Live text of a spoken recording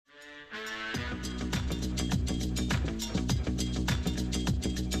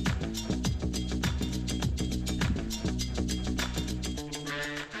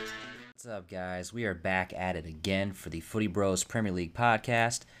up, guys? We are back at it again for the Footy Bros Premier League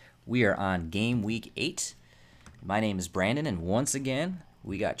podcast. We are on game week 8. My name is Brandon, and once again,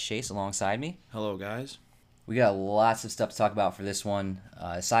 we got Chase alongside me. Hello, guys. We got lots of stuff to talk about for this one.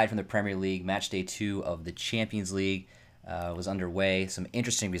 Aside from the Premier League, match day 2 of the Champions League was underway. Some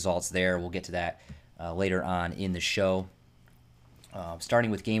interesting results there. We'll get to that later on in the show.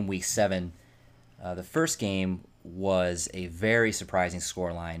 Starting with game week 7, the first game was a very surprising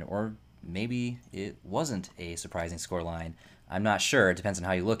scoreline, or maybe it wasn't a surprising scoreline. I'm not sure. It depends on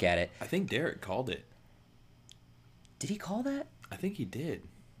how you look at it. I think Derek called it. Did he call that? I think he did.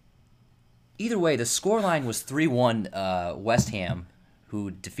 Either way, the scoreline was 3-1 West Ham, who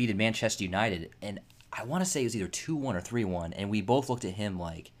defeated Manchester United. And I want to say it was either 2-1 or 3-1. And we both looked at him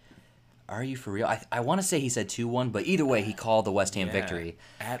like, are you for real? I want to say he said 2-1, but either way, he called the West Ham victory.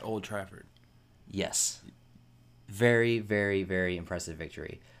 At Old Trafford. Yes. Very, very, very impressive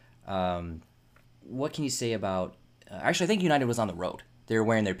victory. What can you say about... actually, I think United was on the road. They were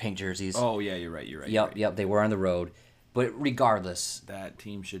wearing their pink jerseys. Oh, yeah, you're right. Yep, they were on the road. But regardless... That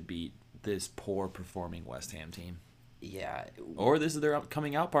team should beat this poor-performing West Ham team. Yeah. Or this is their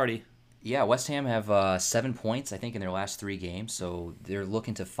coming-out party. Yeah, West Ham have 7 points, I think, in their last 3 games. So they're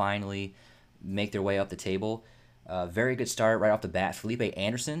looking to finally make their way up the table. Very good start right off the bat. Felipe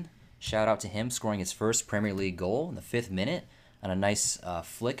Anderson... Shout out to him scoring his first Premier League goal in the 5th minute on a nice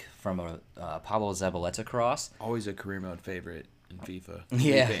flick from a Pablo Zabaleta cross. Always a career mode favorite in FIFA.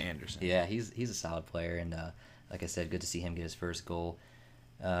 Yeah, Felipe Anderson. Yeah, he's a solid player, and like I said, good to see him get his first goal.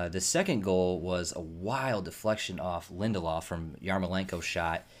 The second goal was a wild deflection off Lindelof from Yarmolenko's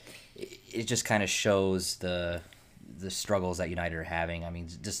shot. It just kind of shows the struggles that United are having. I mean,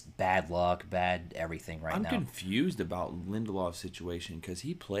 just bad luck, bad everything now. I'm confused about Lindelof's situation because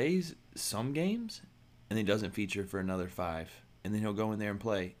he plays some games and he doesn't feature for another 5. And then he'll go in there and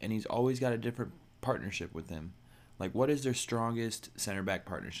play. And he's always got a different partnership with them. Like, what is their strongest center-back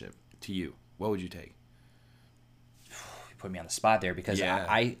partnership to you? What would you take? You put me on the spot there because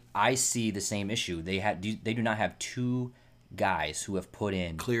I see the same issue. They do not have 2 guys who have put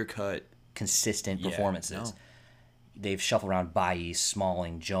in clear-cut, consistent performances. No. They've shuffled around Bailly,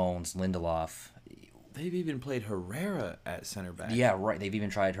 Smalling, Jones, Lindelof. They've even played Herrera at center back. Yeah, right. They've even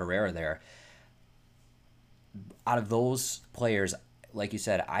tried Herrera there. Out of those players, like you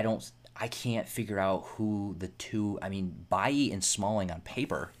said, I can't figure out who the 2. I mean, Bailly and Smalling on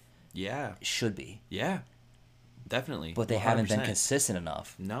paper, should be. Yeah, definitely. But they 100%. Haven't been consistent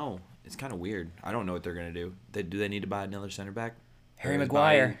enough. No, it's kind of weird. I don't know what they're gonna do. Do they need to buy another center back? Harry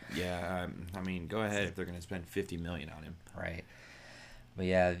Maguire. Yeah, I mean, go ahead if they're going to spend $50 million on him. Right. But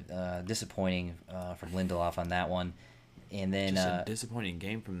yeah, disappointing from Lindelof on that one. And then just a disappointing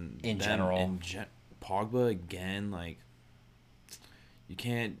game from in them. general. Pogba again, like, you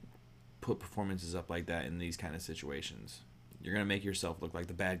can't put performances up like that in these kind of situations. You're going to make yourself look like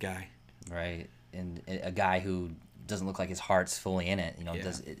the bad guy. Right. And a guy who doesn't look like his heart's fully in it.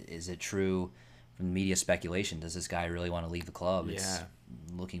 Is it true? From media speculation, does this guy really want to leave the club? Yeah. It's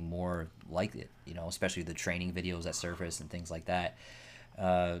looking more like it, especially the training videos that surface and things like that.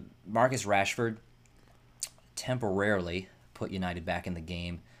 Marcus Rashford temporarily put United back in the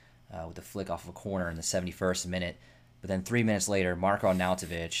game with a flick off of a corner in the 71st minute. But then 3 minutes later, Marko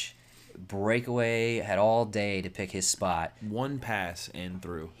Arnautovic, breakaway, had all day to pick his spot. One pass and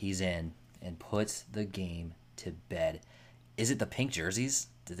through. He's in and puts the game to bed. Is it the pink jerseys?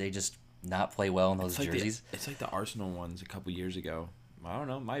 Did they just not play well in those jerseys? It's like the Arsenal ones a couple years ago. I don't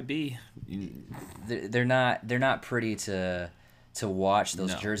know. Might be. They're not pretty to watch.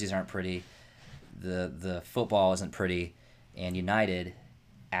 Those jerseys aren't pretty. The football isn't pretty, and United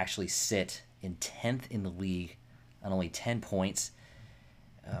actually sit in 10th in the league on only 10 points.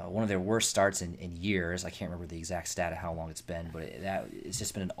 One of their worst starts in years. I can't remember the exact stat of how long it's been, but it's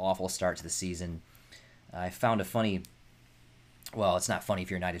just been an awful start to the season. I found a funny. Well, it's not funny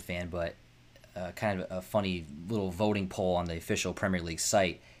if you're a United fan, but kind of a funny little voting poll on the official Premier League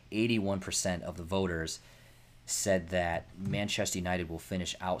site. 81% of the voters said that Manchester United will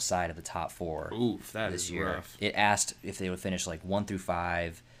finish outside of the top 4 this year. Rough. It asked if they would finish like 1 through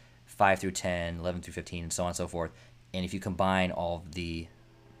 5, 5 through 10, 11 through 15, and so on and so forth. And if you combine all of the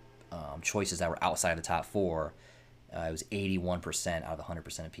choices that were outside of the top 4, it was 81% out of the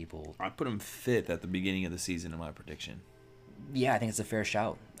 100% of people. I put them 5th at the beginning of the season in my prediction. Yeah, I think it's a fair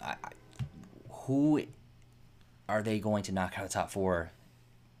shout. Who are they going to knock out of the top 4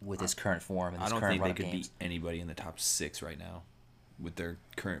 with this current form and this current run of games? I don't think they could beat anybody in the top 6 right now with their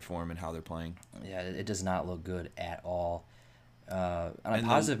current form and how they're playing. Yeah, it does not look good at all. On a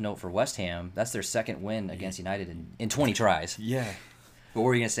positive note for West Ham, that's their second win against United in 20 tries. Yeah. What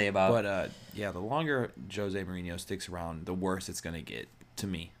were you gonna say about? But yeah, the longer Jose Mourinho sticks around, the worse it's gonna get to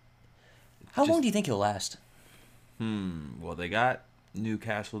me. How long do you think he'll last? Well, they got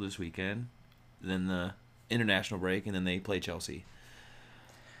Newcastle this weekend, then the international break, and then they play Chelsea.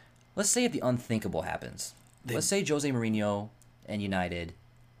 Let's say if the unthinkable happens. Let's say Jose Mourinho and United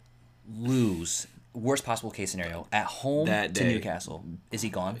lose, worst possible case scenario, at home That to day. Newcastle. Is he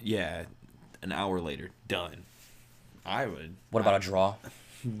gone? Yeah, an hour later, done. I would. What about a draw?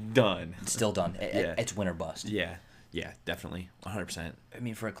 Done. Still done. Yeah. It's win or bust. Yeah, definitely, 100%. I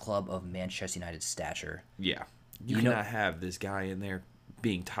mean, for a club of Manchester United's stature, Yeah, you cannot have this guy in there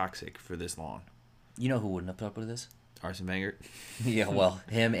being toxic for this long. you know who wouldn't have put up with this? Arsene Wenger. Yeah, well,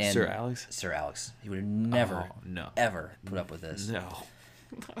 him and Sir Alex? Sir Alex. He would have never, no. ever put up with this. No,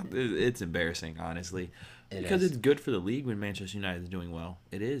 it's embarrassing, honestly, It because is. it's good for the league when Manchester United is doing well.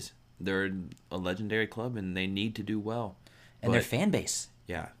 It is. They're a legendary club, and they need to do well. And their But, fan base,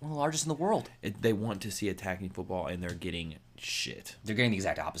 yeah, one of the largest in the world. they want to see attacking football, and they're getting shit. They're getting the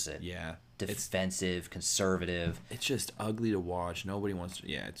exact opposite. Yeah, Defensive, conservative. it's just ugly to watch. Nobody wants to.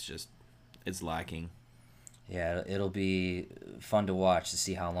 Yeah, it's lacking. Yeah, it'll be fun to watch to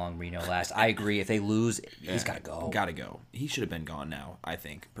see how long Mourinho lasts. I agree. If they lose, he's got to go. Got to go. He should have been gone now, I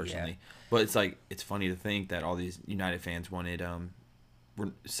think, personally. Yeah. But it's funny to think that all these United fans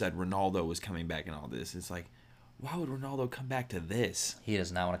said Ronaldo was coming back and all this. It's like, why would Ronaldo come back to this? He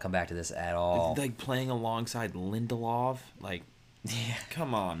does not want to come back to this at all. Like playing alongside Lindelof, like, Yeah.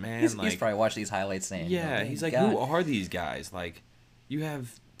 come on, man. He's like, probably watched these highlights saying, yeah, "Oh, he's thank like, who God." are these guys? Like, you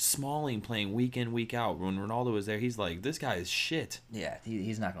have Smalling playing week in, week out. When Ronaldo was there, he's like, this guy is shit. Yeah,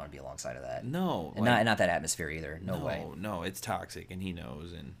 he's not going to be alongside of that. No, And not that atmosphere either. No way. No, it's toxic, and he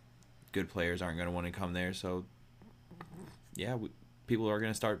knows, and good players aren't going to want to come there. So, yeah, people are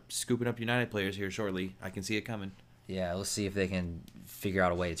going to start scooping up United players here shortly. I can see it coming. Yeah, let's see if they can figure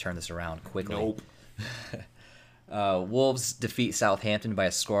out a way to turn this around quickly. Nope. Wolves defeat Southampton by a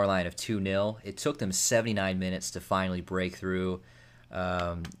scoreline of 2-0. It took them 79 minutes to finally break through.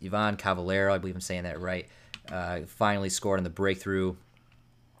 Ivan Cavallero, I believe I'm saying that right, finally scored in the breakthrough,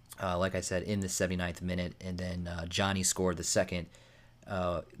 like I said, in the 79th minute. And then Johnny scored the second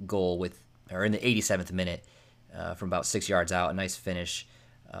goal in the 87th minute from about 6 yards out. A nice finish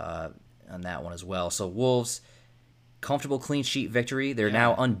on that one as well. So Wolves, comfortable clean sheet victory. They're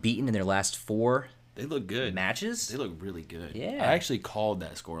now unbeaten in their last 4 They look good. matches. They look really good. Yeah. I actually called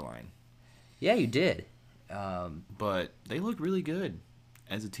that scoreline. Yeah, you did. But they look really good.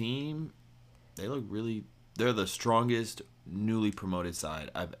 As a team, they're the strongest newly promoted side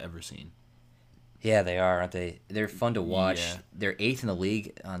I've ever seen. Yeah, they are, aren't they? They're fun to watch. Yeah. They're 8th in the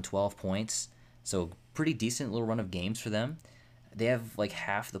league on 12 points, so pretty decent little run of games for them. They have like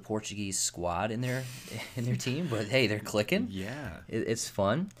half the Portuguese squad in their team, but hey, they're clicking. Yeah. It's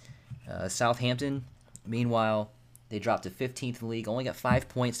fun. Southampton, meanwhile, they dropped to 15th in the league, only got 5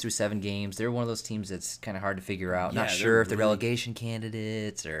 points through 7 games. They're one of those teams that's kind of hard to figure out. Yeah, Not they're sure if they're really- relegation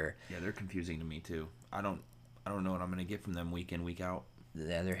candidates or Yeah, they're confusing to me too. I don't know what I'm gonna get from them week in, week out.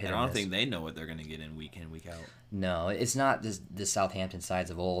 yeah, they're hit And or I don't miss. think they know what they're gonna get in, week out. No, it's not just the Southampton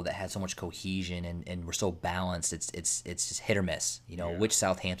sides of old that had so much cohesion and were so balanced. It's just hit or miss. You know, which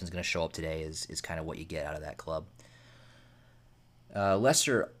Southampton's going to show up today is kind of what you get out of that club.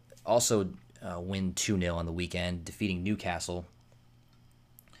 Leicester also win 2-0 on the weekend, defeating Newcastle.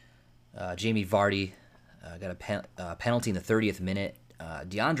 Jamie Vardy got a penalty in the 30th minute.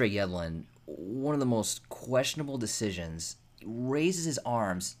 DeAndre Yedlin, one of the most questionable decisions, raises his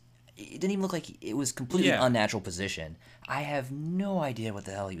arms. It didn't even look like it was completely Yeah. unnatural position. I have no idea what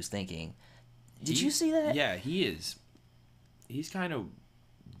the hell he was thinking. Did you see that? Yeah, he is. He's kind of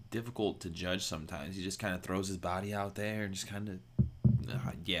difficult to judge sometimes. He just kind of throws his body out there and just kind of.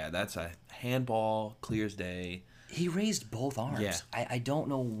 Yeah, that's a handball, clear as day. He raised both arms. Yeah. I don't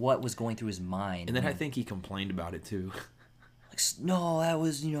know what was going through his mind. And then I think he complained about it too. Like, no, that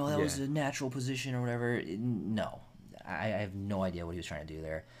was was Yeah. a natural position or whatever. No, I have no idea what he was trying to do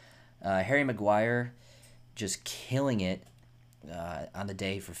there. Harry Maguire just killing it on the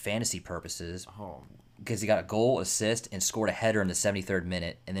day for fantasy purposes Oh, because he got a goal, assist, and scored a header in the 73rd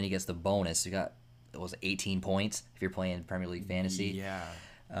minute, and then he gets the bonus. He got 18 points if you're playing Premier League fantasy.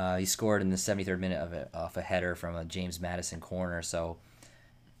 yeah. He scored in the 73rd minute off a header from a James Maddison corner. So,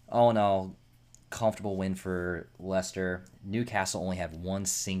 all in all, comfortable win for Leicester. Newcastle only had one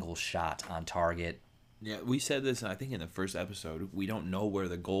single shot on target. Yeah, we said this, I think, in the first episode. We don't know where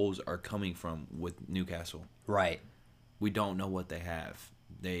the goals are coming from with Newcastle. Right. We don't know what they have.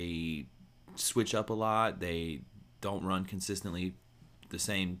 They switch up a lot. They don't run consistently the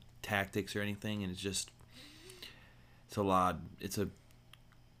same tactics or anything, and it's a lot. It's a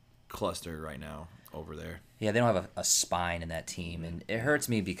cluster right now over there. Yeah, they don't have a spine in that team, and it hurts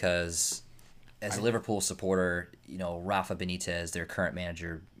me because as a Liverpool supporter, Rafa Benitez, their current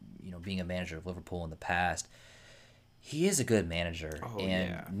manager, being a manager of Liverpool in the past, he is a good manager,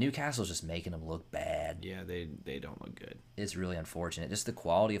 Newcastle's just making him look bad. Yeah, they don't look good. It's really unfortunate. Just the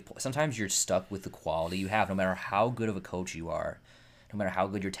quality of sometimes you're stuck with the quality you have, no matter how good of a coach you are, no matter how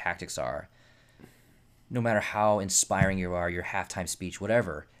good your tactics are, no matter how inspiring you are, your halftime speech,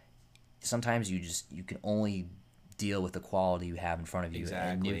 whatever. Sometimes you can only deal with the quality you have in front of you,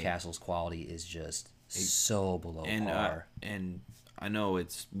 and Newcastle's quality is just so below par. And I know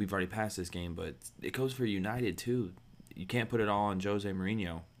we've already passed this game, but it goes for United too. You can't put it all on Jose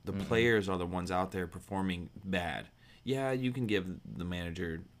Mourinho. The players are the ones out there performing bad. Yeah, you can give the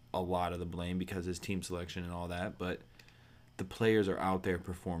manager a lot of the blame because his team selection and all that, but the players are out there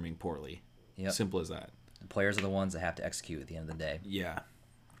performing poorly. Yep. Simple as that. The players are the ones that have to execute at the end of the day. Yeah.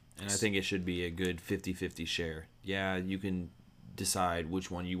 And I think it should be a good 50-50 share. Yeah, you can decide which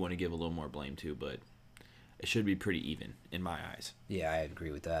one you want to give a little more blame to, but it should be pretty even in my eyes. Yeah, I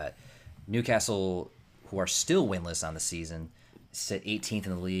agree with that. Newcastle, who are still winless on the season, sit 18th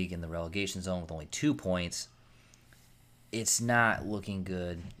in the league in the relegation zone with only 2 points. It's not looking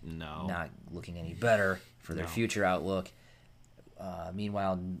good. No. Not looking any better for their future outlook.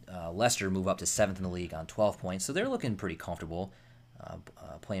 Meanwhile, Leicester move up to 7th in the league on 12 points, so they're looking pretty comfortable.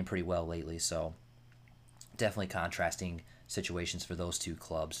 Playing pretty well lately, so definitely contrasting situations for those two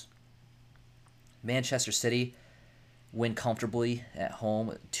clubs. Manchester City win comfortably at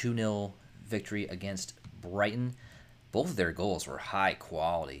home, 2-0 victory against Brighton. Both of their goals were high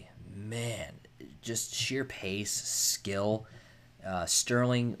quality. Man, just sheer pace, skill.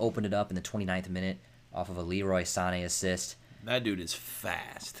 Sterling opened it up in the 29th minute off of a Leroy Sané assist. That dude is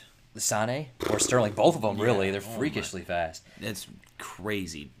fast. Sané or Sterling, both of them really. They're freakishly fast. It's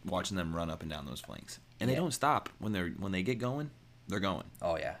crazy watching them run up and down those flanks, and they don't stop when they get going. They're going.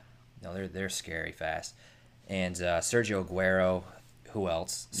 Oh yeah, no, they're scary fast. And Sergio Aguero, who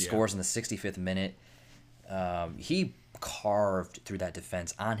else, scores in the 65th minute. He carved through that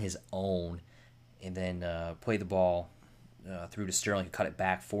defense on his own, and then played the ball through to Sterling, who cut it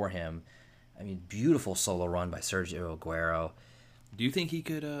back for him. I mean, beautiful solo run by Sergio Aguero. Do you think he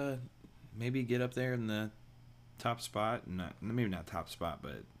could maybe get up there in the top spot? Maybe not top spot,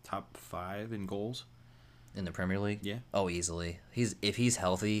 but top 5 in goals in the Premier League? Yeah. Oh, easily. If he's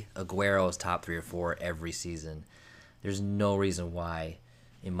healthy, Aguero is top 3 or 4 every season. There's no reason why,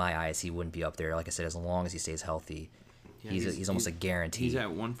 in my eyes, he wouldn't be up there. Like I said, as long as he stays healthy, he's almost a guarantee. He's at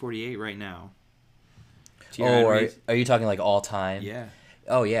 148 right now. Are you talking like all time? Yeah.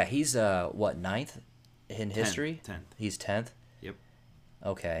 Oh yeah, he's 9th in history? 10th. He's 10th.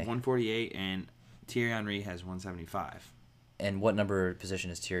 Okay. 148, and Thierry Henry has 175. And what number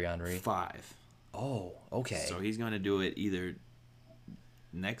position is Thierry Henry? 5. Oh, okay. So he's going to do it either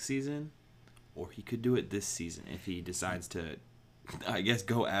next season, or he could do it this season if he decides to, I guess,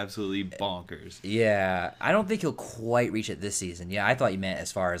 go absolutely bonkers. Yeah, I don't think he'll quite reach it this season. Yeah, I thought you meant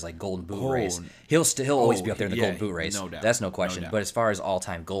as far as like Golden Boot race. He'll always be up there in the Golden Boot race. No doubt. That's no question. No doubt. But as far as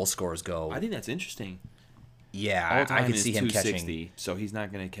all-time goal scorers go, I think that's interesting. Yeah, I could see him 260, catching. so he's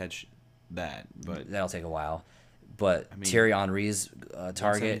not going to catch that, but that'll take a while. But Thierry Henry's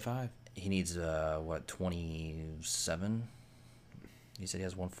target, he needs 27. He said he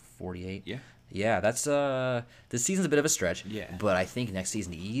has 148. Yeah, that's this season's a bit of a stretch. Yeah, but I think next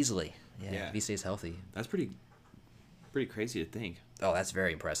season easily. Yeah, if he stays healthy. That's pretty crazy to think. Oh, that's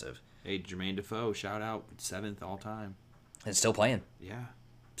very impressive. Hey, Jermaine Defoe, shout out, 7th all time, and still playing. Yeah,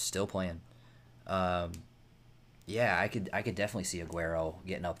 still playing. Yeah, I could definitely see Aguero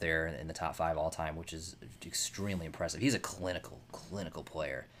getting up there in the top 5 all time, which is extremely impressive. He's a clinical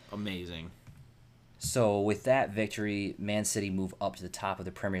player. Amazing. So with that victory, Man City move up to the top of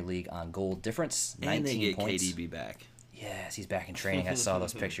the Premier League on goal difference, 19 and they get points. KDB back. Yes, he's back in training. I saw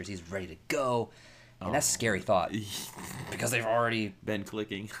those pictures. He's ready to go. And that's a scary thought because they've already been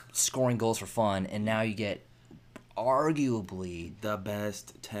clicking, scoring goals for fun, and now you get arguably the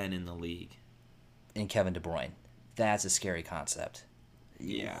best 10 in the league in Kevin De Bruyne. That's a scary concept.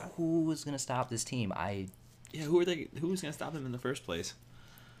 Yeah. Who is going to stop this team? Who's going to stop them in the first place?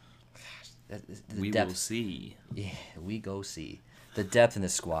 We will see. Yeah, we go see. The depth in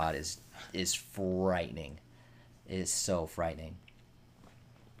this squad is frightening. It is so frightening.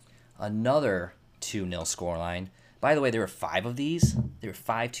 Another 2-0 scoreline. By the way, there were 5 of these. There were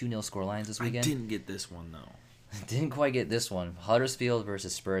 5 2-0 scorelines this weekend. I didn't get this one, though. Didn't quite get this one. Huddersfield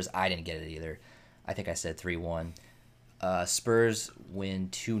versus Spurs. I didn't get it either. I think I said 3-1. Spurs win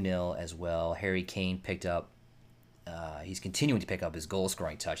 2-0 as well. Harry Kane picked up He's continuing to pick up his goal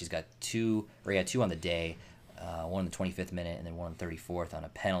scoring touch. He had two on the day, one in the 25th minute and then one in the 34th on a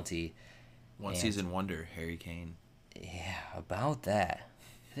penalty. One season wonder, Harry Kane. Yeah, about that.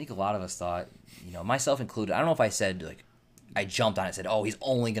 I think a lot of us thought, myself included. I don't know if I said I jumped on it and said, oh, he's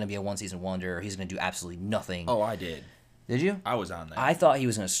only going to be a one season wonder, or he's going to do absolutely nothing. Oh, I did. Did you? I was on that. I thought he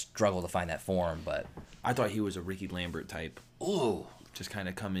was going to struggle to find that form, but I thought he was a Ricky Lambert type. Ooh, just kind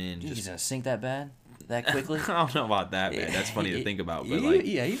of come in. He's going to sink that bad, that quickly. I don't know about that, man. That's funny to think about, but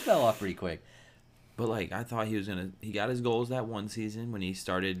he fell off pretty quick. But I thought he was gonna. He got his goals that one season when he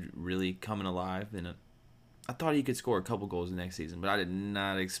started really coming alive, and I thought he could score a couple goals the next season. But I did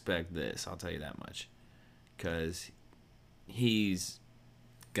not expect this. I'll tell you that much, because he's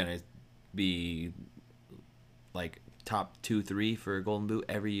gonna be top 2-3 for a Golden Boot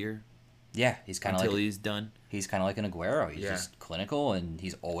every year. Yeah, he's kind of until he's done. He's kind of like an Aguero. He's just clinical, and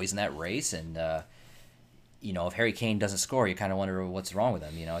he's always in that race. And if Harry Kane doesn't score, you kind of wonder what's wrong with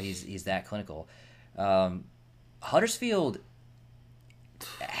him. He's that clinical. Huddersfield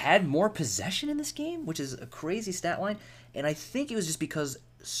had more possession in this game, which is a crazy stat line. And I think it was just because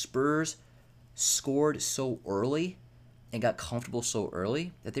Spurs scored so early and got comfortable so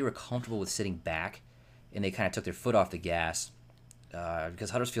early that they were comfortable with sitting back, and they kind of took their foot off the gas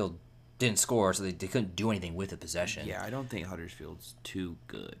because Huddersfield didn't score, so they couldn't do anything with the possession. Yeah, I don't think Huddersfield's too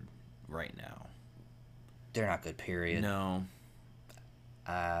good right now. They're not good, period. No.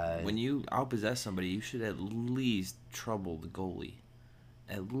 When you outpossess somebody, you should at least trouble the goalie.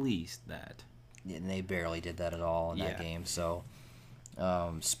 At least that. And they barely did that at all in that game. So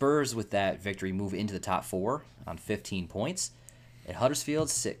Spurs, with that victory, move into the top 4 on 15 points. And Huddersfield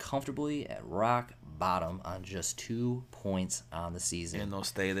sit comfortably at rock bottom on just 2 points on the season. And they'll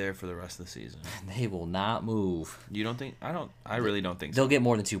stay there for the rest of the season. They will not move. You don't think? I really don't think so. They'll get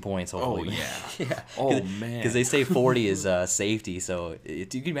more than 2 points, hopefully. Oh, yeah. Yeah. Oh, man. Because they say 40 is safety. So you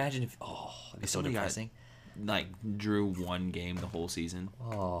can imagine if... Oh, it'd be so depressing. Drew one game the whole season.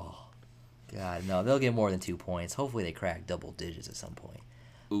 Oh, God. No, they'll get more than 2 points. Hopefully they crack double digits at some point.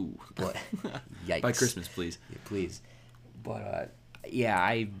 Ooh. But, yikes. By Christmas, please. Yeah, please. But,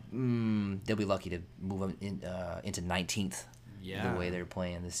 they'll be lucky to move them into 19th. Yeah. The way they're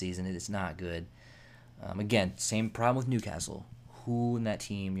playing this season, it's not good. Again, same problem with Newcastle. Who in that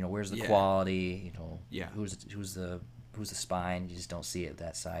team? Where's the quality? Who's the spine? You just don't see it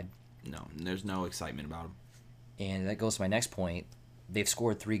that side. No, there's no excitement about them. And that goes to my next point. They've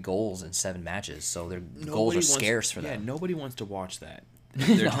scored 3 goals in 7 matches, so their goals are scarce for them. Yeah, nobody wants to watch that.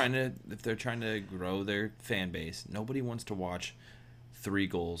 If they're trying to grow their fan base, nobody wants to watch 3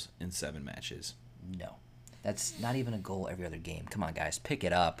 goals in 7 matches. No. That's not even a goal every other game. Come on, guys. Pick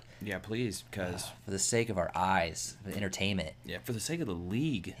it up. Yeah, please, because... for the sake of our eyes, for entertainment. Yeah, for the sake of the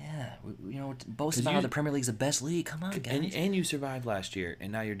league. Yeah. Boast about how the Premier League's the best league. Come on, guys. And you survived last year,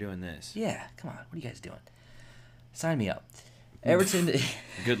 and now you're doing this. Yeah, come on. What are you guys doing? Sign me up. Everton...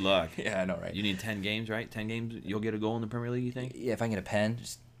 Good luck. Yeah, I know, right? You need 10 games, right? 10 games, you'll get a goal in the Premier League, you think? Yeah, if I can get a pen,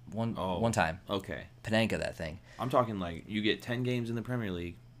 just one time. Okay. Panenka that thing. I'm talking you get 10 games in the Premier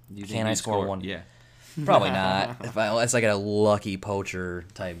League. Can I score one? Yeah. Probably not. It's like a lucky poacher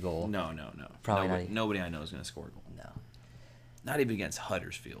type goal. No. Probably not. Nobody I know is going to score a goal. No. Not even against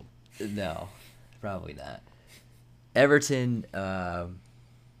Huddersfield. No, probably not. Everton,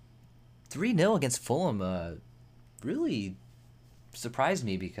 3-0 against Fulham really surprised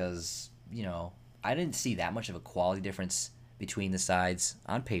me because, I didn't see that much of a quality difference between the sides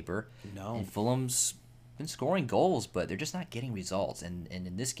on paper. No. And Fulham's been scoring goals, but they're just not getting results. And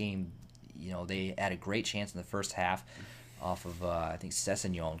in this game, they had a great chance in the first half off of, I think,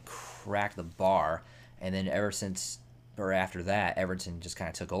 Sessegnon cracked the bar. And then after that, Everton just kind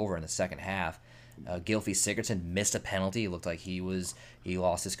of took over in the second half. Gylfi Sigurdsson missed a penalty. It looked like he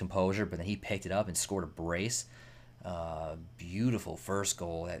lost his composure, but then he picked it up and scored a brace. Beautiful first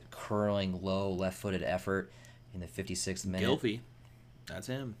goal, that curling, low, left-footed effort in the 56th minute. Gylfi, that's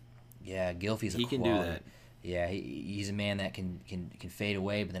him. Yeah, Gylfi's he can do that. Yeah, he's a man that can fade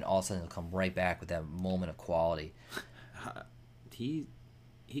away, but then all of a sudden he'll come right back with that moment of quality. He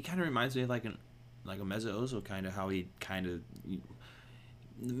kind of reminds me of like a Mesut Ozil, kind of how he kind of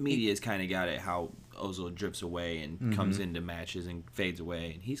the media's kind of got it how Ozil drifts away and comes into matches and fades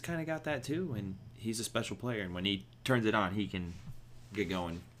away, and he's kind of got that too. And he's a special player, and when he turns it on, he can get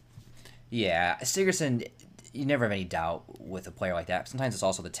going. Yeah, Sigurdsson, you never have any doubt with a player like that. Sometimes it's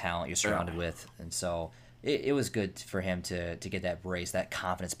also the talent you're surrounded with, and so it was good for him to get that brace, that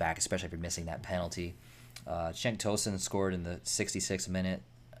confidence back, especially if you're missing that penalty. Cenk Tosun scored in the 66th minute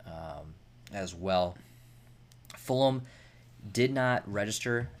as well. Fulham, did not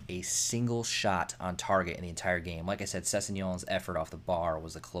register a single shot on target in the entire game. Like I said, Sessegnon's effort off the bar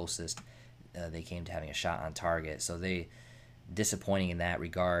was the closest they came to having a shot on target. So they disappointing in that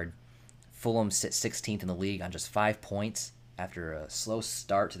regard. Fulham sit 16th in the league on just 5 points after a slow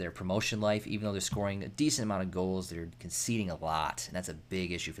start to their promotion life. Even though they're scoring a decent amount of goals, they're conceding a lot, and that's a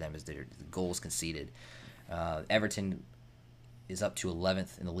big issue for them is their goals conceded. Everton is up to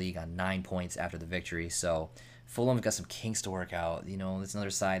 11th in the league on 9 points after the victory. So Fulham's got some kinks to work out. You know, there's another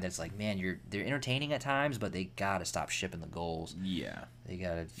side that's like, man, they're entertaining at times, but they gotta stop shipping the goals. Yeah, they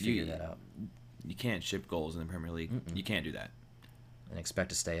gotta figure that out. You can't ship goals in the Premier League. Mm-mm. You can't do that and expect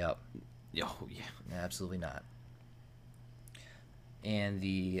to stay up. Oh yeah, absolutely not. And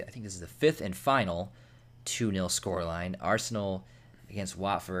I think this is the fifth and final 2-0 scoreline. Arsenal against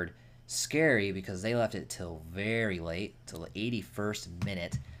Watford. Scary because they left it till very late, till the 81st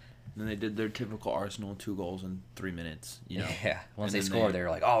minute. And they did their typical Arsenal 2 goals in 3 minutes. You know. Yeah. Once they scored, they were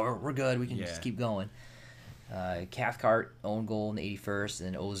like, "Oh, we're good. We can just keep going." Cathcart own goal in the 81st,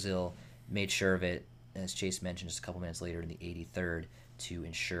 and Ozil made sure of it, as Chase mentioned, just a couple minutes later in the 83rd to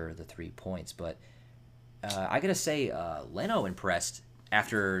ensure the 3 points. But I gotta say, Leno impressed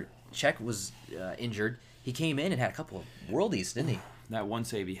after Cech was injured. He came in and had a couple of worldies, didn't he? That one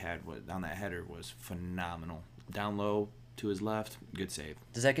save he had on that header was phenomenal. Down low to his left, good save.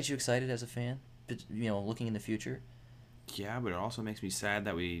 Does that get you excited as a fan? You know, looking in the future. Yeah, but it also makes me sad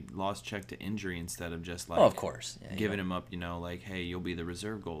that we lost Cech to injury instead of just of course, giving him up. You know, like, hey, you'll be the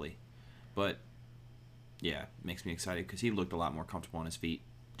reserve goalie. But yeah, makes me excited because he looked a lot more comfortable on his feet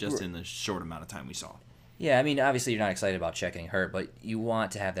just in the short amount of time we saw. Yeah, I mean, obviously you're not excited about Cech getting hurt, but you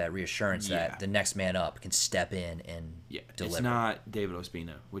want to have that reassurance that the next man up can step in and deliver. It's not David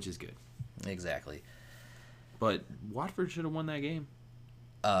Ospina, which is good. Exactly. But Watford should have won that game.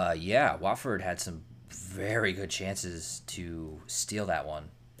 Yeah, Watford had some very good chances to steal that one.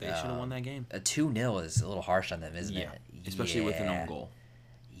 They should have won that game. A 2-0 is a little harsh on them, isn't it? Especially with an own goal.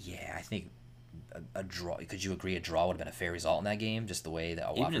 Yeah, I think a draw. Could you agree a draw would have been a fair result in that game, just the way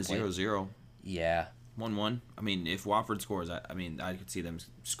that Watford played? Even a 0-0. Yeah. 1-1. I mean, if Watford scores, I could see them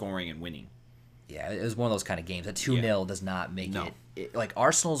scoring and winning. Yeah, it was one of those kind of games. A 2-0 does not make it. Like,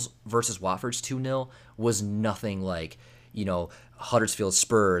 Arsenal's versus Watford's 2-0 was nothing like, you know, Huddersfield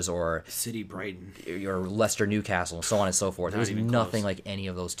Spurs or City Brighton or Leicester Newcastle and so on and so forth. It was nothing like any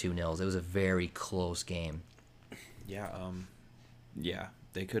of those 2-0s. It was a very close game. Yeah,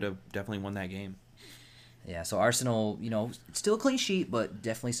 they could have definitely won that game. Yeah, so Arsenal, you know, still a clean sheet, but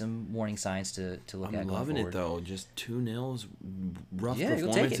definitely some warning signs to look at. I'm loving it though. Just 2-0s, rough You'll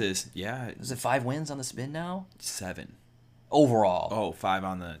performances. take it. Yeah. Is it 5 wins on the spin now? 7 overall. Oh, 5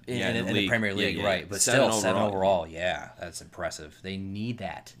 on the in the Premier League, right? But still 7 overall. Yeah, that's impressive. They need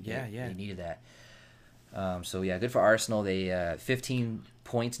that. Yeah. They needed that. So yeah, good for Arsenal. They 15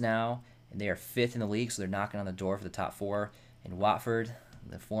 points now, and they are 5th in the league, so they're knocking on the door for the top 4. And Watford,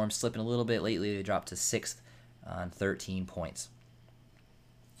 the form's slipping a little bit lately. They dropped to 6th on 13 points.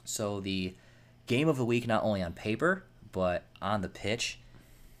 So the game of the week, not only on paper, but on the pitch,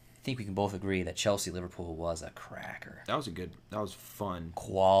 I think we can both agree that Chelsea-Liverpool was a cracker. That was fun.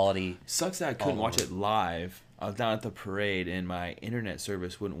 Quality. Sucks that I couldn't watch it live. I was down at the parade, and my internet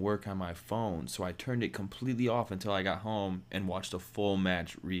service wouldn't work on my phone, so I turned it completely off until I got home and watched a full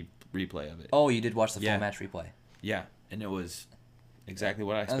match replay of it. Oh, you did watch the full match replay? Yeah, and it was exactly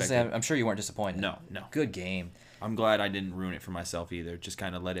what I expected. I'm sure you weren't disappointed. No. Good game. I'm glad I didn't ruin it for myself either. Just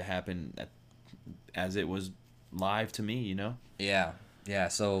kind of let it happen as it was live to me, you know? Yeah,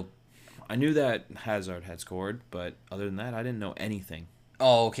 so... I knew that Hazard had scored, but other than that, I didn't know anything.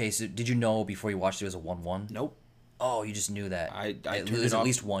 Oh, okay. So did you know before you watched it was a 1-1? Nope. Oh, you just knew that. It was at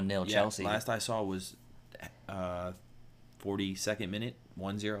least 1-0 Chelsea. Last I saw was 42nd minute,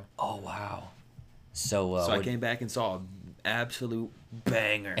 1-0. Oh, wow. So I came back and saw an absolute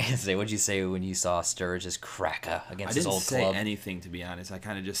banger. What'd you say when you saw Sturridge's cracker against his old club? I didn't say anything, to be honest. I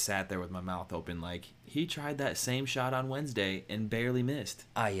kind of just sat there with my mouth open like, he tried that same shot on Wednesday and barely missed.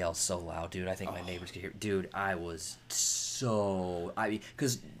 I yelled so loud, dude. I think my neighbors could hear. Dude, I was so...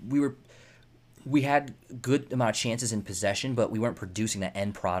 because we had good amount of chances in possession, but we weren't producing that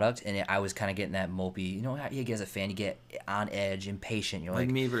end product, and I was kind of getting that mopey. You know how you get as a fan, you get on edge, impatient. You're like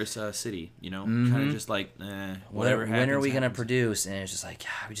me versus City, you know? Kind of just like, whatever happens. When are we going to produce? And it's just like,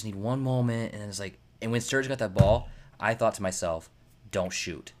 we just need one moment. And it's like, and when Sturridge got that ball, I thought to myself, don't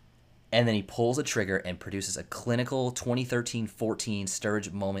shoot. And then he pulls a trigger and produces a clinical 2013-14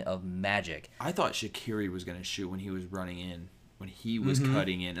 Sturridge moment of magic. I thought Shaqiri was going to shoot when he was running in. when he was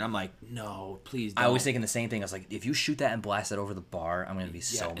cutting in, and I'm like, no, please don't. I was thinking the same thing. I was like, if you shoot that and blast it over the bar, I'm going to be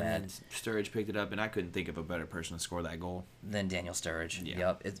so mad. And then Sturridge picked it up, and I couldn't think of a better person to score that goal. Then Daniel Sturridge. Yeah.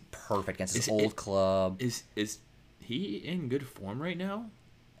 Yep, it's perfect against his old club. Is he in good form right now?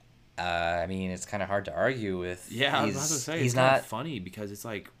 I mean, it's kind of hard to argue with. Yeah, I was about to say, he's it's kind not of funny because it's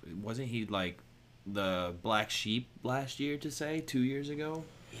like, wasn't he like the black sheep last year, to say, 2 years ago?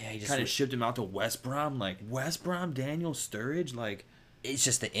 Yeah, he just kind of shipped him out to West Brom. Like, West Brom, Daniel Sturridge, like... It's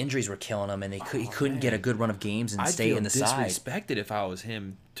just the injuries were killing him, and he couldn't get a good run of games and stay in the side. I'd feel disrespected if I was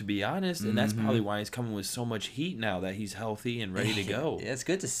him, to be honest, and that's probably why he's coming with so much heat now that he's healthy and ready to go. It's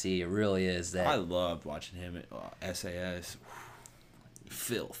good to see. It really is. That I loved watching him at SAS.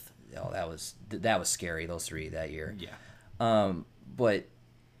 Filth. Oh, that was scary. Those three that year. Yeah. But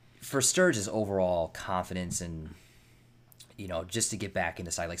for Sturridge's overall confidence and just to get back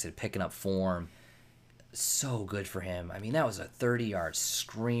into side, like I said, picking up form. So good for him. I mean, that was a 30-yard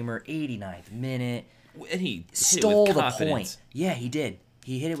screamer, 89th minute. And he stole the point. Yeah, he did.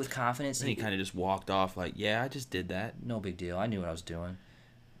 He hit it with confidence. And he kind of just walked off like, yeah, I just did that. No big deal. I knew what I was doing.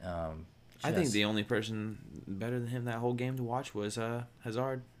 I think the only person better than him that whole game to watch was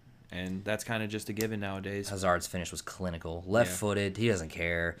Hazard. And that's kind of just a given nowadays. Hazard's finish was clinical. Left-footed. He doesn't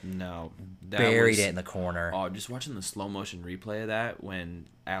care. No. Buried it in the corner. Oh, just watching the slow-motion replay of that when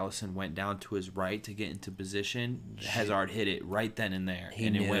Alisson went down to his right to get into position, Hazard hit it right then and there. He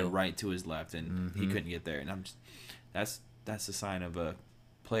knew. It went right to his left, and he couldn't get there. And that's a sign of a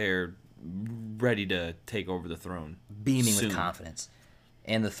player ready to take over the throne. Beaming with confidence.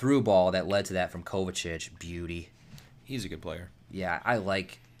 And the through ball that led to that from Kovacic, beauty. He's a good player. Yeah, I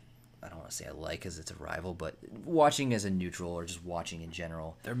don't want to say I like because it's a rival, but watching as a neutral or just watching in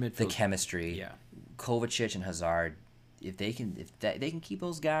general, the chemistry. Yeah, Kovacic and Hazard, if they can keep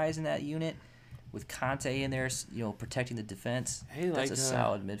those guys in that unit with Conte in there, protecting the defense. Hey, that's a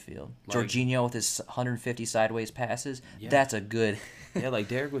solid midfield. Jorginho with his 150 sideways passes. Yeah. That's a good. Yeah, like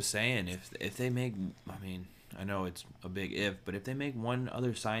Derek was saying, if they make, I mean, I know it's a big if, but if they make one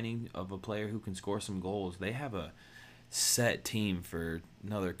other signing of a player who can score some goals, they have a set team for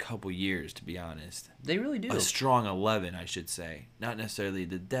another couple years, to be honest. They really do. A strong 11, I should say. Not necessarily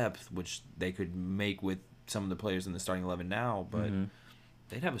the depth, which they could make with some of the players in the starting 11 now, but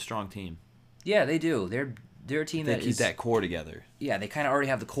they'd have a strong team. Yeah, they do. They're a team that keep that core together. Yeah, they kind of already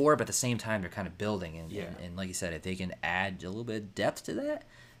have the core, but at the same time, they're kind of building. And like you said, if they can add a little bit of depth to that,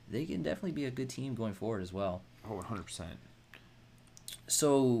 they can definitely be a good team going forward as well. Oh, 100%.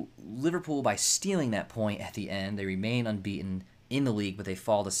 So Liverpool, by stealing that point at the end, they remain unbeaten in the league, but they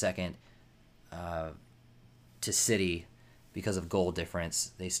fall to second to City because of goal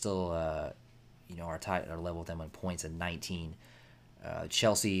difference. They still, are tied or level with them on points at 19.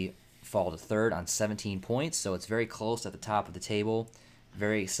 Chelsea fall to third on 17 points, so it's very close at the top of the table.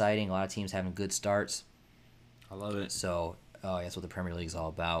 Very exciting. A lot of teams having good starts. I love it. So that's what the Premier League is all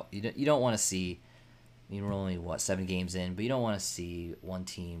about. You don't want to see. We're only 7 games in, but you don't want to see one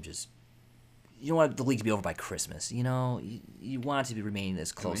team just. You don't want the league to be over by Christmas. You want it to remain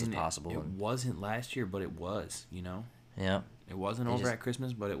as close as possible. It wasn't last year, but it was. Yeah. It wasn't over at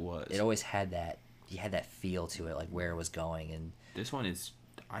Christmas, but it was. It always had that. You had that feel to it, like where it was going, and this one is.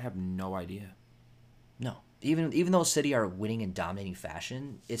 I have no idea. No, even though City are winning in dominating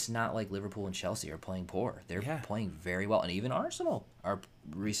fashion, it's not like Liverpool and Chelsea are playing poor. They're playing very well, and even Arsenal are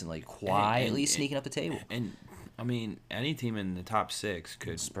recently quietly sneaking up the table. And I mean, any team in the top 6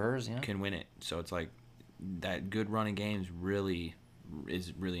 could Spurs, can win it. So it's like that good run of games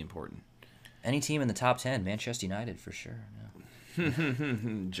is really important. Any team in the top 10, Manchester United for sure.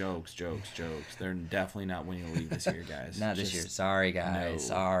 No. Jokes. They're definitely not winning the league this year, guys. Not this year. Sorry, guys. No.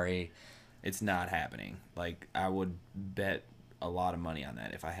 Sorry. It's not happening. Like, I would bet a lot of money on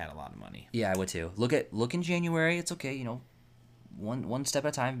that if I had a lot of money. Yeah, I would too. Look in January. It's okay. One step at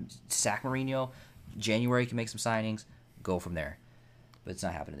a time. Sack Mourinho. January can make some signings. Go from there. But it's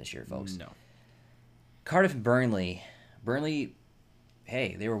not happening this year, folks. No. Cardiff and Burnley. Burnley,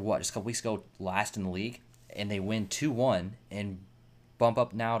 hey, they were just a couple weeks ago last in the league, and they win 2-1 and bump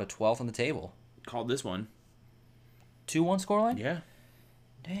up now to 12th on the table. Called this one. 2-1 scoreline? Yeah.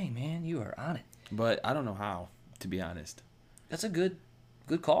 Dang, man, you are on it. But I don't know how, to be honest. That's a good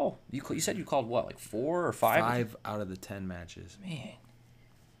call. You said you called what, like 4 or 5? 5 out of the 10 matches. Man,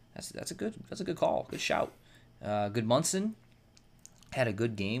 that's a good call. Good shout. Good Munson had a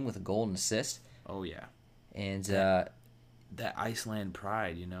good game with a goal and assist. Oh yeah. And that Iceland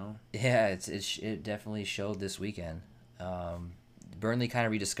pride, Yeah, it definitely showed this weekend. Burnley kind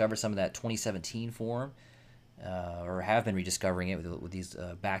of rediscovered some of that 2017 form. Or have been rediscovering it with these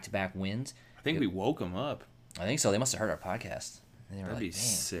back-to-back wins. I think we woke them up. I think so. They must have heard our podcast. And they were That'd be like, "Man,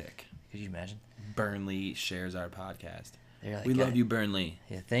 sick. could you imagine?" Burnley shares our podcast. Like, we love you, Burnley.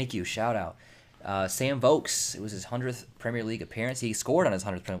 Yeah, thank you. Shout out. Sam Vokes, it was his 100th Premier League appearance. He scored on his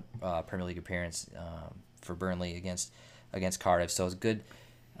 100th Premier League appearance for Burnley against Cardiff. So it was a good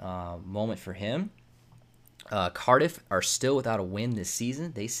moment for him. Cardiff are still without a win this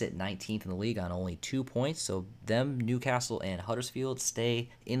season. They sit 19th in the league on only 2 points. So them, Newcastle, and Huddersfield stay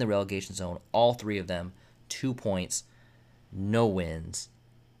in the relegation zone. All three of them, 2 points, no wins.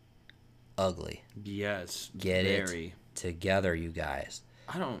 Ugly. Yes. Get it together, you guys.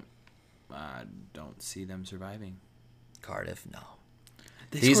 I don't see them surviving. Cardiff, no.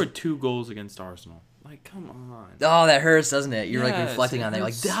 They scored 2 goals against Arsenal. Like, come on. Oh, that hurts, doesn't it? You're like reflecting on that.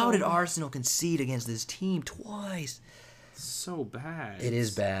 Like, so how did Arsenal concede against this team twice? So bad. It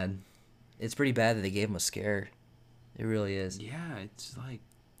is bad. It's pretty bad that they gave them a scare. It really is. Yeah, it's like,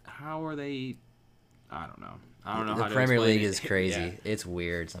 how are they? I don't know. I don't know how to Premier explain League it. is crazy. Yeah. It's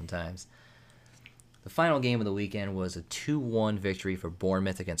weird sometimes. The final game of the weekend was a 2-1 victory for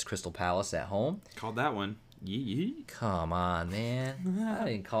Bournemouth against Crystal Palace at home. Called that one. Yee. Come on, man. I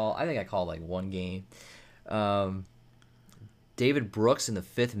think I called like one game. David Brooks in the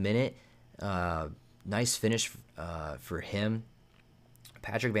 5th minute. Nice finish for him.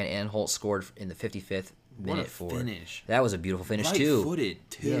 Patrick Van Aanholt scored in the 55th minute finish. That was a beautiful finish too. Right-footed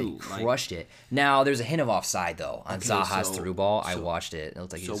too. Yeah, he crushed it. Now there's a hint of offside though on Zaha's through ball. I watched it. It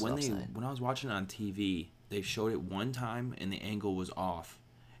looked like he was offside. When I was watching it on TV, they showed it one time and the angle was off,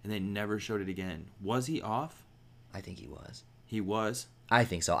 and they never showed it again. Was he off? I think he was. He was. I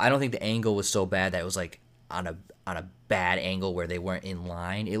think so. I don't think the angle was so bad that it was like on a bad angle where they weren't in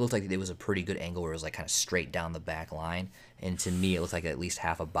line. It looked like it was a pretty good angle where it was like kind of straight down the back line. And to me, it looked like at least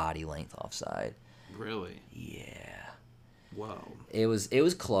half a body length offside. Really? Yeah. Whoa. It was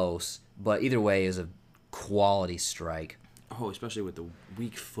close, but either way, it was a quality strike. Oh, especially with the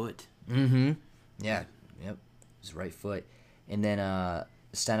weak foot. Mm-hmm. Yeah. Yep. His right foot. And then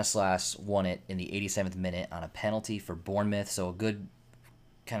Stanislas won it in the 87th minute on a penalty for Bournemouth. So a good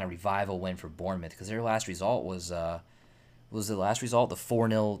kind of revival win for Bournemouth because their last result was the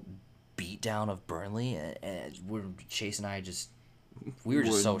 4-0 beatdown of Burnley. And Chase and I we were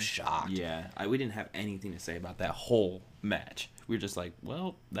just so shocked. Yeah, we didn't have anything to say about that whole match. We were just like,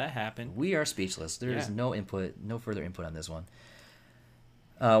 well, that happened. We are speechless. There is no further input on this one.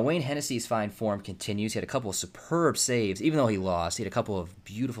 Wayne Hennessy's fine form continues. He had a couple of superb saves, even though he lost. He had a couple of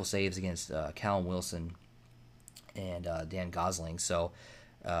beautiful saves against Callum Wilson and Dan Gosling. So,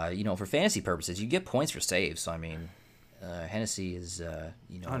 for fantasy purposes, you get points for saves. So, I mean, Hennessy is,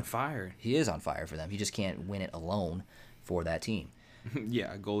 on fire. He is on fire for them. He just can't win it alone for that team.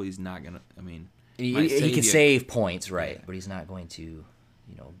 Yeah, a goalie's not going to, he can save points, right, yeah. But he's not going to,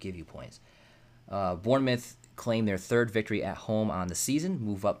 give you points. Bournemouth claim their 3rd victory at home on the season,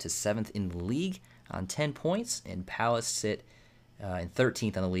 move up to 7th in the league on 10 points, and Palace sit in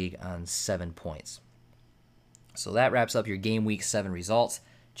 13th on the league on 7 points. So that wraps up your game week 7 results.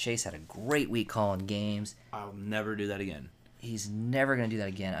 Chase had a great week calling games. I'll never do that again. He's never going to do that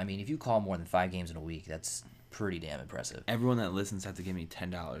again. I mean, if you call more than 5 games in a week, that's pretty damn impressive. Everyone that listens has to give me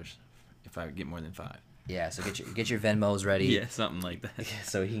 $10 if I get more than 5. Yeah, so get your Venmos ready. Yeah, something like that.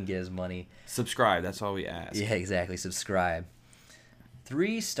 So he can get his money. Subscribe, that's all we ask. Yeah, exactly. Subscribe.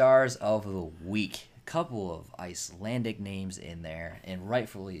 3 stars of the week. Couple of Icelandic names in there, and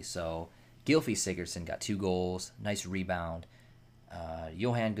rightfully so. Gylfi Sigurdsson got 2 goals, nice rebound.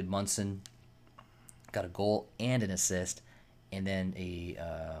 Johan Gudmundsson got a goal and an assist, and then a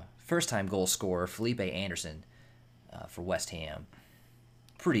first-time goal scorer, Felipe Anderson, for West Ham.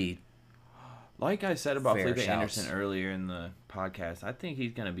 Pretty. Like I said about Felipe shouts. Anderson earlier in the podcast, I think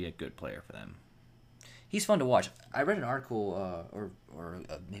he's going to be a good player for them. He's fun to watch. I read an article, or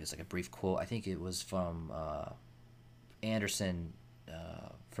maybe it's like a brief quote. I think it was from Anderson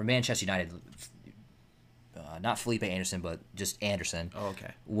for Manchester United. Not Felipe Anderson, but just Anderson. Oh,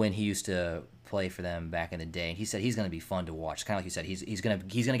 okay. When he used to play for them back in the day, and he said he's going to be fun to watch. Kind of like you said, he's going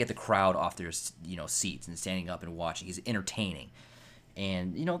to get the crowd off their seats and standing up and watching. He's entertaining,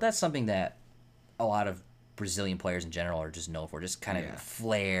 and that's something that a lot of Brazilian players in general are just known for, just kind of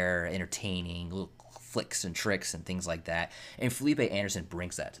flair, entertaining, little flicks and tricks and things like that. And Felipe Anderson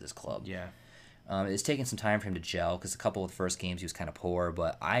brings that to this club. Yeah. It's taken some time for him to gel because a couple of the first games he was kind of poor,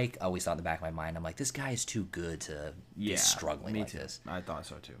 but I always thought in the back of my mind, I'm like, this guy is too good to be struggling like this. I thought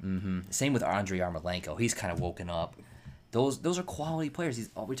so too. Mm-hmm. Same with Andrei Yarmolenko. He's kind of woken up. Those are quality players.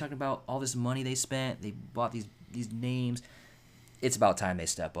 We're talking about all this money they spent. They bought these names. It's about time they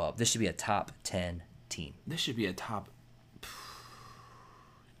step up. This should be a top 10 team. This should be a top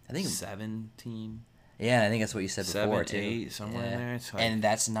I think 7 team. Yeah, I think that's what you said before, 7, too. 8, somewhere in there. It's like, And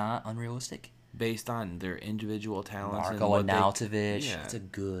that's not unrealistic. based on their individual talents. Marco and Arnautovic. Yeah. It's a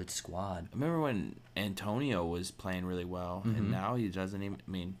good squad. I remember when Antonio was playing really well, and now he doesn't even.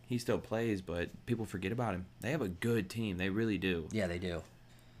 I mean, he still plays, but people forget about him. They have a good team. They really do. Yeah, they do.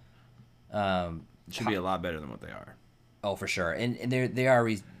 Should be a lot better than what they are. Oh, for sure. And they are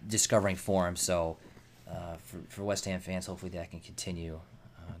rediscovering form, so for West Ham fans, hopefully that can continue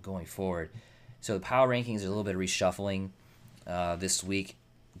going forward. So the power rankings are a little bit of reshuffling this week.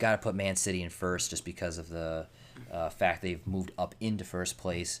 Got to put Man City in first just because of the fact they've moved up into first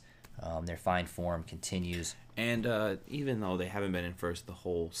place. Their fine form continues. And even though they haven't been in first the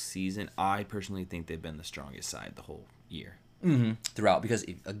whole season, I personally think they've been the strongest side the whole year. Mm-hmm. Throughout. Because,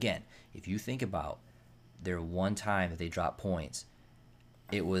 if you think about their one time that they dropped points,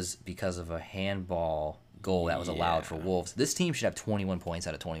 it was because of a handball goal that was allowed for Wolves. This team should have 21 points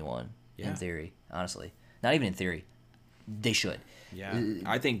out of 21, in theory, honestly. Not even in theory. They should. Yeah,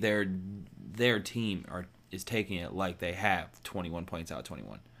 I think their team is taking it like they have 21 points out of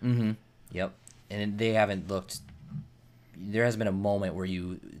 21. Mm-hmm. Yep. And they haven't looked. There hasn't been a moment where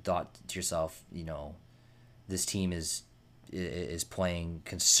you thought to yourself, this team is playing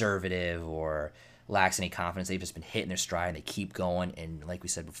conservative or lacks any confidence. They've just been hitting their stride and they keep going. And like we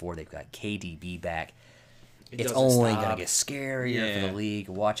said before, they've got KDB back. It's only going to get scarier for the league.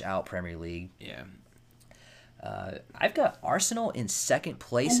 Watch out, Premier League. Yeah. I've got Arsenal in second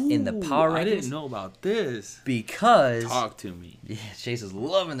place in the power rankings. I didn't know about this. Because... Talk to me. Yeah, Chase is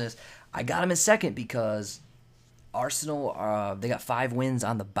loving this. I got him in second because Arsenal, they got 5 wins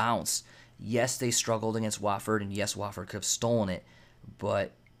on the bounce. Yes, they struggled against Watford, and yes, Watford could have stolen it,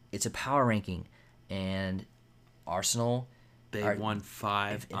 but it's a power ranking, and Arsenal... They won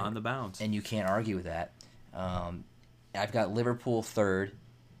 5 on the bounce. And you can't argue with that. I've got Liverpool third,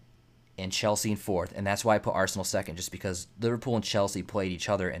 and Chelsea in fourth, and that's why I put Arsenal second, just because Liverpool and Chelsea played each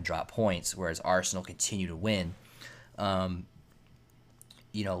other and dropped points, whereas Arsenal continue to win.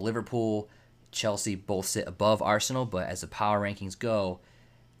 Liverpool, Chelsea both sit above Arsenal, but as the power rankings go,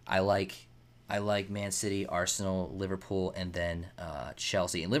 I like Man City, Arsenal, Liverpool, and then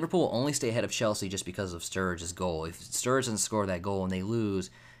Chelsea. And Liverpool only stay ahead of Chelsea just because of Sturridge's goal. If Sturridge doesn't score that goal and they lose,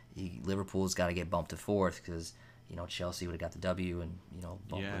 Liverpool's got to get bumped to fourth because Chelsea would have got the W and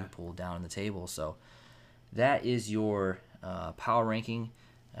bumped Liverpool down in the table. So that is your power ranking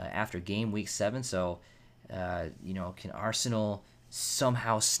after game week 7. So can Arsenal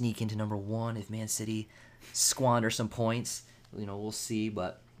somehow sneak into number 1 if Man City squander some points? We'll see,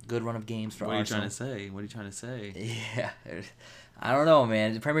 but good run of games for Arsenal. What are you trying to say? Yeah. I don't know,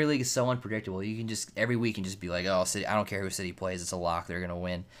 man. The Premier League is so unpredictable. You can just every week and just be like, "Oh, City, I don't care who City plays. It's a lock. They're going to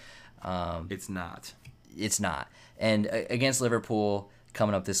win." It's not. It's not. And against Liverpool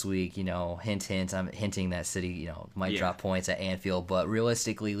coming up this week, hint, hint. I'm hinting that City, might drop points at Anfield, but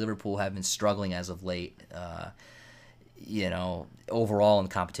realistically, Liverpool have been struggling as of late. Overall in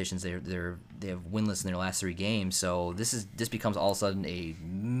the competitions, they have winless in their last 3 games. So this becomes all of a sudden a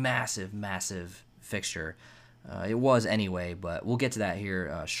massive, massive fixture. It was anyway, but we'll get to that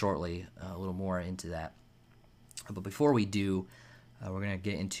here shortly, a little more into that. But before we do, we're going to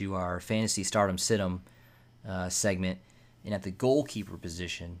get into our Fantasy Stardom Situm segment. And at the goalkeeper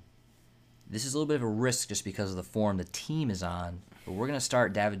position, this is a little bit of a risk just because of the form the team is on. But we're going to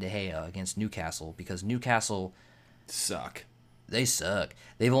start David De Gea against Newcastle because Newcastle... suck. They suck.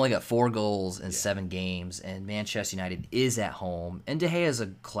 They've only got 4 goals in 7 games, and Manchester United is at home. And De Gea is a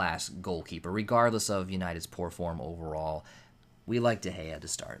class goalkeeper, regardless of United's poor form overall. We like De Gea to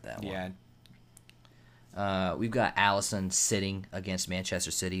start that one. Yeah. We've got Alisson sitting against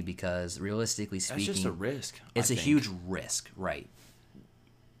Manchester City because, realistically speaking... That's just a risk. It's a huge risk, right.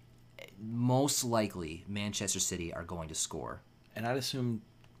 Most likely, Manchester City are going to score. And I'd assume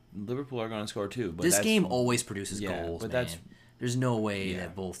Liverpool are going to score too. But this game always produces goals, but man. There's no way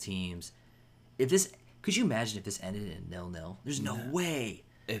that both teams... Could you imagine if this ended in 0-0? There's no way.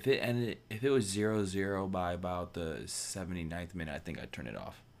 If it was 0-0 by about the 79th minute, I think I'd turn it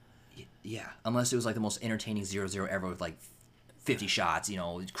off. Yeah, unless it was like the most entertaining 0-0 ever with like 50 shots,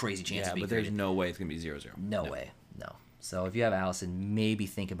 crazy chance to be but created. There's no way it's going to be 0-0. No way, no. So if you have Alisson, maybe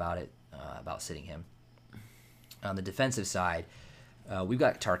think about it, about sitting him. On the defensive side, we've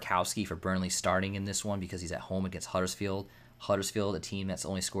got Tarkowski for Burnley starting in this one because he's at home against Huddersfield. Huddersfield, a team that's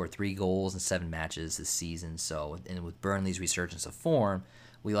only scored 3 goals in 7 matches this season. So, and with Burnley's resurgence of form,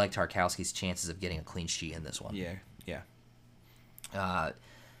 we like Tarkowski's chances of getting a clean sheet in this one. Yeah.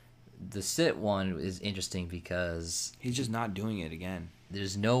 The sit one is interesting because... he's just not doing it again.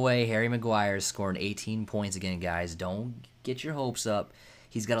 There's no way Harry Maguire is scoring 18 points again, guys. Don't get your hopes up.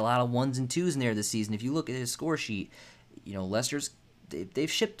 He's got a lot of 1s and 2s in there this season. If you look at his score sheet, Leicester's they've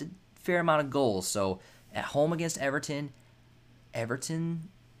shipped a fair amount of goals. So at home against Everton, they've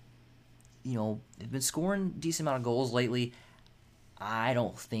been scoring a decent amount of goals lately. I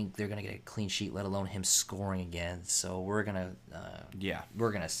don't think they're gonna get a clean sheet, let alone him scoring again. So we're gonna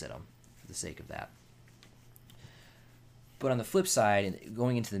sit him for the sake of that. But on the flip side,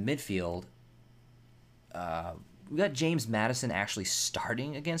 going into the midfield, we got James Maddison actually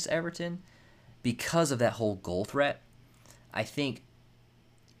starting against Everton because of that whole goal threat. I think,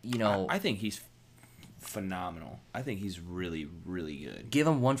 I think he's phenomenal. I think he's really, really good. Give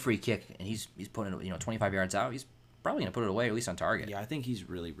him one free kick, and he's putting it, 25 yards out. He's probably going to put it away, at least on target. Yeah, I think he's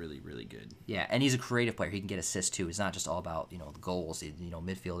really, really, really good. Yeah, and he's a creative player. He can get assists, too. It's not just all about, the goals.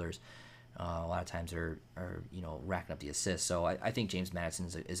 Midfielders, a lot of times are racking up the assists. So I think James Maddison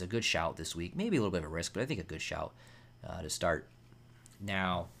is a good shout this week. Maybe a little bit of a risk, but I think a good shout to start.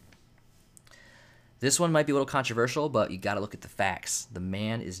 Now, this one might be a little controversial, but you got to look at the facts. The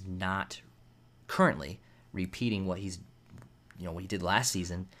man is not currently repeating what he did last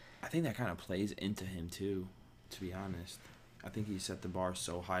season. I think that kind of plays into him, too. To be honest, I think he set the bar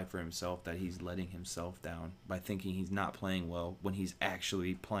so high for himself that he's letting himself down by thinking he's not playing well when he's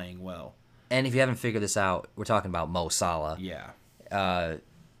actually playing well. And if you haven't figured this out, we're talking about Mo Salah. Yeah.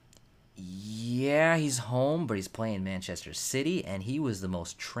 Yeah, he's home, but he's playing Manchester City, and he was the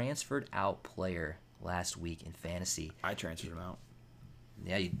most transferred out player last week in fantasy. I transferred him out.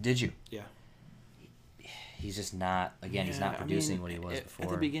 Yeah, did you? Yeah. He's just not. Again, he's not producing what he was before.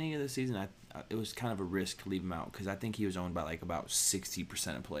 At the beginning of the season, it was kind of a risk to leave him out because I think he was owned by about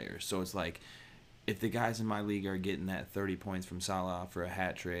 60% of players. So it's like, if the guys in my league are getting that 30 points from Salah for a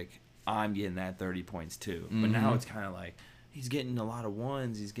hat trick, I'm getting that 30 points too. Mm-hmm. But now it's kind of like he's getting a lot of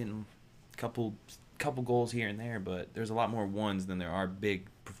 1s. He's getting a couple goals here and there, but there's a lot more 1s than there are big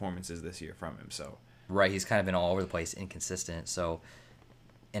performances this year from him. So right, he's kind of been all over the place, inconsistent. So,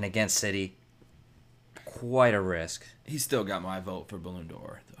 and against City, quite a risk. He's still got my vote for Ballon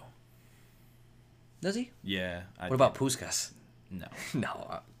d'Or, though. Does he? Yeah. What about Puskas? No.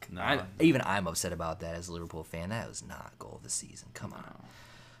 No. I'm upset about that as a Liverpool fan. That was not goal of the season. Come on.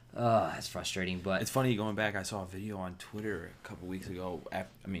 That's frustrating. But it's funny going back. I saw a video on Twitter a couple weeks ago.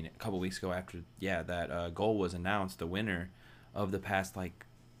 After that goal was announced, the winner of the past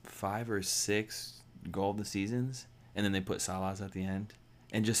 5 or 6 goal of the seasons, and then they put Salah's at the end.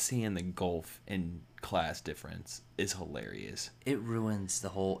 And just seeing the gulf in class difference is hilarious. It ruins the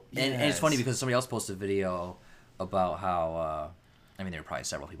whole... Yes. And it's funny because somebody else posted a video about how... there were probably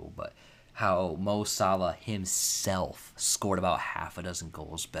several people, but how Mo Salah himself scored about half a dozen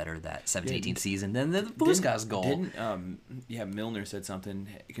goals better that 17-18 season than the Puskas goal. Milner said something.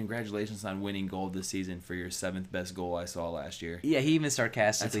 Congratulations on winning goal this season for your 7th best goal I saw last year. Yeah, he even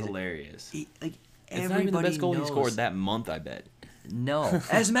sarcastically... That's hilarious. It's not even the best goal he scored that month, I bet. No.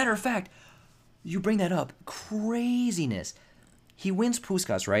 As a matter of fact, you bring that up. Craziness. He wins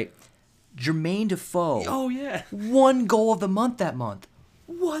Puskas, right? Jermaine Defoe. Oh, yeah. 1 goal of the month that month.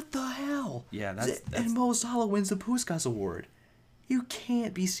 What the hell? Yeah, that's... And Mo Salah wins the Puskas award. You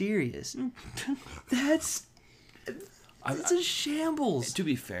can't be serious. It's a shambles. To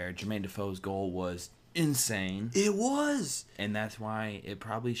be fair, Jermaine Defoe's goal was insane. It was. And that's why it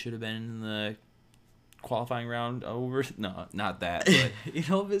probably should have been in the qualifying round over. No, not that, but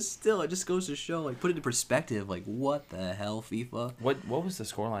but still, it just goes to show, put it in perspective, what the hell, FIFA. What was the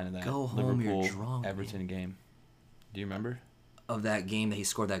scoreline of that Go home, Liverpool you're drunk, Everton game? Do you remember? Of that game that he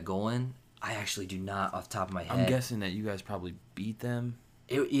scored that goal in? I actually do not off the top of my head. I'm guessing that you guys probably beat them.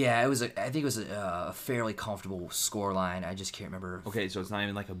 I think it was a fairly comfortable scoreline. I just can't remember. Okay, so it's not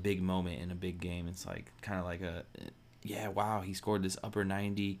even a big moment in a big game. It's kind of like a... Yeah, wow, he scored this upper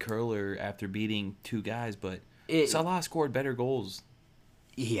 90 curler after beating 2 guys, but Salah scored better goals.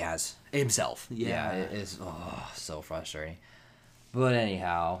 He has. Himself. Yeah. It is so frustrating. But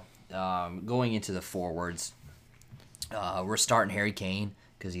anyhow, going into the forwards, we're starting Harry Kane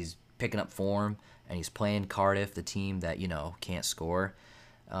because he's picking up form, and he's playing Cardiff, the team that, can't score.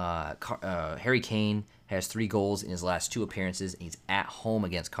 Harry Kane has 3 goals in his last 2 appearances, and he's at home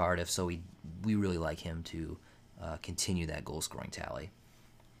against Cardiff, so we really like him to... continue that goal scoring tally.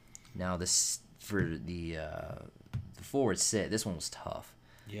 Now for the forward sit, this one was tough.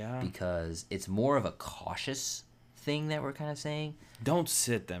 Yeah. Because it's more of a cautious thing that we're kind of saying. Don't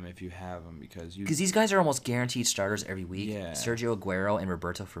sit them if you have them because these guys are almost guaranteed starters every week. Yeah. Sergio Aguero and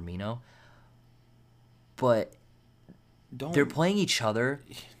Roberto Firmino. But they're playing each other,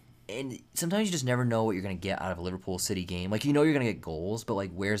 and sometimes you just never know what you're going to get out of a Liverpool City game. Like, you know you're going to get goals, but,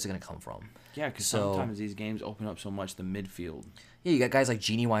 like, where's it going to come from? Yeah, because sometimes these games open up so much the midfield. Yeah, you got guys like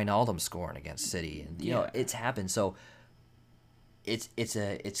Gini Wijnaldum scoring against City, and you know it's happened. So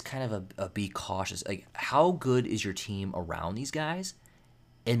it's kind of a be cautious. Like, how good is your team around these guys,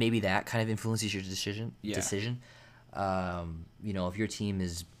 and maybe that kind of influences your decision. You know, if your team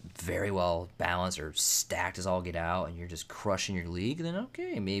is very well balanced or stacked as all get out, and you're just crushing your league, then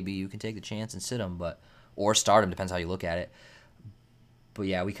okay, maybe you can take the chance and sit them, or start them, depends how you look at it. But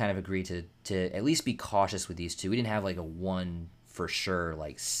yeah, we kind of agreed to at least be cautious with these two. We didn't have like a one for sure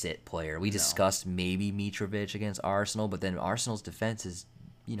like sit player. We discussed maybe Mitrovic against Arsenal, but then Arsenal's defense is,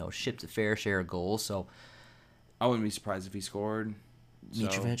 you know, shipped a fair share of goals. So I wouldn't be surprised if he scored.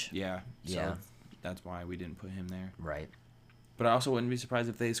 Mitrovic? Yeah. So that's why we didn't put him there. Right. But I also wouldn't be surprised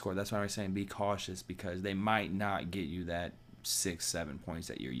if they scored. That's why I was saying be cautious, because they might not get you that 6-7 points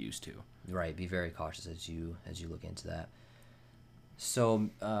that you're used to. Right. Be very cautious as you look into that. So,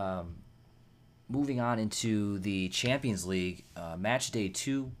 moving on into the Champions League, match day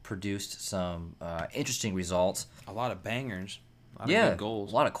 2 produced some interesting results. A lot of bangers. A lot of good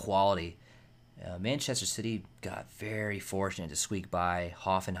goals. A lot of quality. Manchester City got very fortunate to squeak by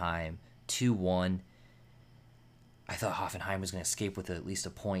Hoffenheim 2-1. I thought Hoffenheim was going to escape with at least a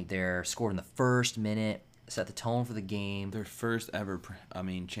point there. Scored in the first minute, set the tone for the game. Their first ever,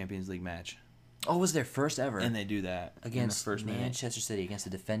 Champions League match. Oh, it was their first ever. And they do that against in the first Manchester minute. City, against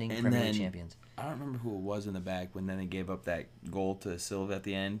the defending Premier League champions. I don't remember who it was in the back when then they gave up that goal to Silva at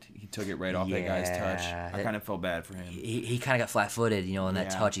the end. He took it right off that guy's touch. I kind of felt bad for him. He kind of got flat-footed, you know, in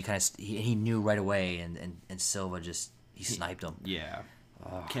that touch. He knew right away, and Silva just sniped him. Yeah,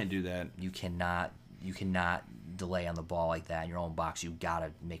 can't do that. You cannot delay on the ball like that in your own box. You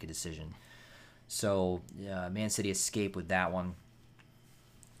gotta make a decision. So Man City escaped with that one.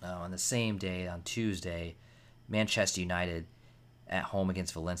 On the same day, on Tuesday, Manchester United at home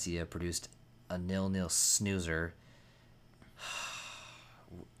against Valencia produced a 0-0 snoozer.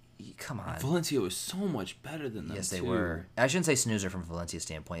 Come on. Valencia was so much better than them. Yes, they were. I shouldn't say snoozer from Valencia's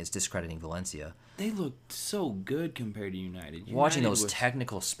standpoint. It's discrediting Valencia. They looked so good compared to United. Watching those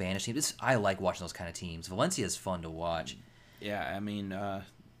technical Spanish teams, I like watching those kind of teams. Valencia is fun to watch. Yeah, I mean,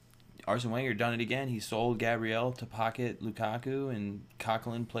 Arsene Wenger done it again. He sold Gabriel to pocket Lukaku, and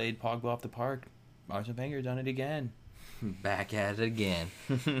Coquelin played Pogba off the park. Arsene Wenger done it again. Back at it again.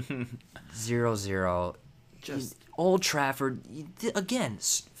 0-0. Just Old Trafford again.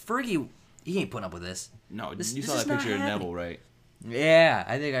 Fergie, he ain't putting up with this. No, you saw that picture of Neville, right? Yeah,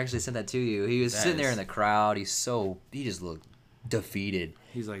 I think I actually sent that to you. He was sitting there in the crowd. He just looked defeated.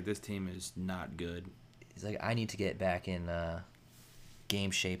 He's like, this team is not good. He's like, I need to get back in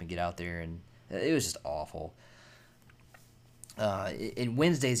game shape and get out there, and it was just awful. In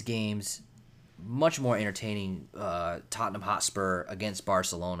Wednesday's games, much more entertaining. Tottenham Hotspur against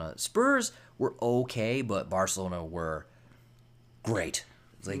Barcelona. Spurs were okay, but Barcelona were great.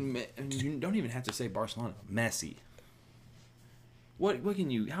 It's like, you don't even have to say Barcelona. Messi. How can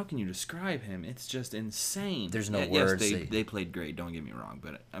you describe him? It's just insane. There's no words. Yes, they played great, don't get me wrong,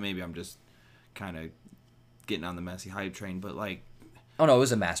 but maybe I'm just kind of getting on the Messi hype train, but like, oh no, it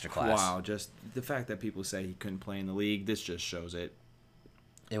was a masterclass. Wow, just the fact that people say he couldn't play in the league, this just shows it.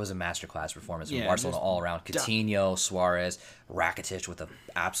 It was a masterclass performance from Barcelona all around. Coutinho, Suarez, Rakitic with an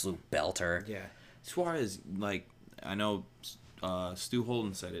absolute belter. Yeah. Suarez, like, I know Stu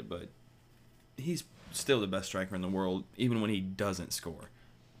Holden said it, but he's still the best striker in the world, even when he doesn't score.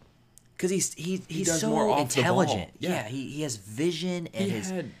 Because he's so intelligent. Yeah, he has vision. And he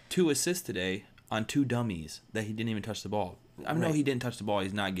had 2 assists today on 2 dummies that he didn't even touch the ball. I know he didn't touch the ball.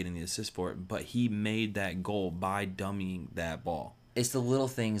 He's not getting the assist for it, but he made that goal by dummying that ball. It's the little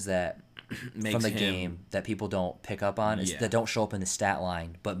things that from the game that people don't pick up on, that don't show up in the stat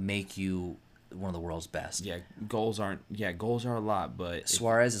line, but make you one of the world's best. Yeah, goals are a lot, but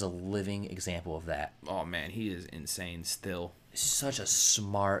Suarez is a living example of that. Oh man, he is insane still. Such a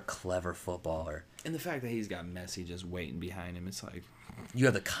smart, clever footballer. And the fact that he's got Messi just waiting behind him, it's like, you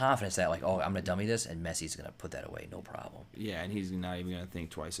have the confidence that, like, oh, I'm going to dummy this, and Messi's going to put that away, no problem. Yeah, and he's not even going to think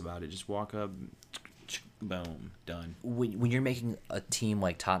twice about it. Just walk up, boom, done. When you're making a team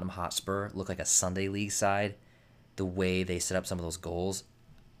like Tottenham Hotspur look like a Sunday League side, the way they set up some of those goals,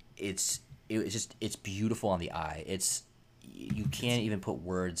 it's beautiful on the eye. You can't even put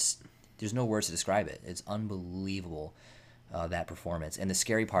words. There's no words to describe it. It's unbelievable, that performance. And the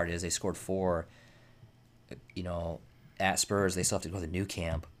scary part is they scored 4. At Spurs, they still have to go to the new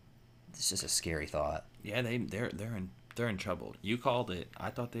camp. It's just a scary thought. Yeah, they're in trouble. You called it. I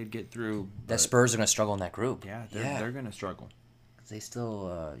thought they'd get through. That Spurs are going to struggle in that group. Yeah, they're going to struggle.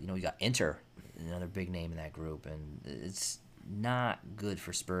 you got Inter, another big name in that group, and it's not good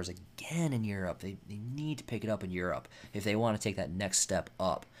for Spurs again in Europe. They need to pick it up in Europe if they want to take that next step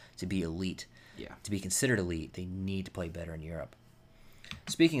up to be elite. Yeah. To be considered elite, they need to play better in Europe.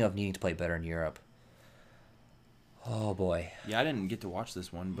 Speaking of needing to play better in Europe, oh boy. Yeah, I didn't get to watch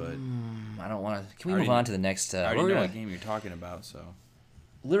this one, but I don't want to. Can we move on to the next? I already know what game you're talking about. So,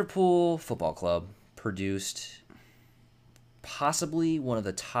 Liverpool Football Club produced possibly one of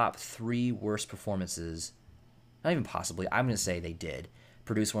the top 3 worst performances. Not even possibly. I'm going to say they did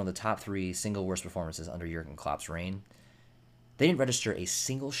produce one of the top 3 single worst performances under Jurgen Klopp's reign. They didn't register a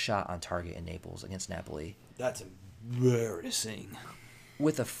single shot on target in Naples against Napoli. That's embarrassing.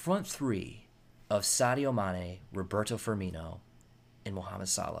 With a front 3 of Sadio Mane, Roberto Firmino, and Mohamed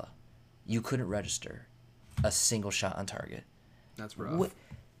Salah, you couldn't register a single shot on target. That's rough.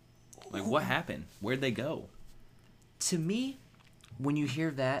 What happened? Where'd they go? To me, when you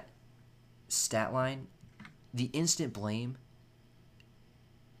hear that stat line, the instant blame,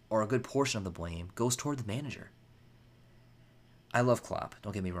 or a good portion of the blame, goes toward the manager. I love Klopp.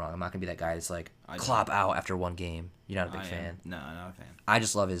 Don't get me wrong. I'm not going to be that guy that's like, Klopp out after one game. You're not a big fan. No, not a fan. I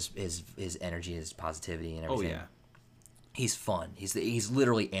just love his energy, his positivity, and everything. Oh, yeah. He's fun. He's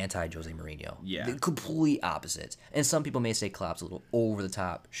literally anti-Jose Mourinho. Yeah. The complete opposites. And some people may say Klopp's a little over the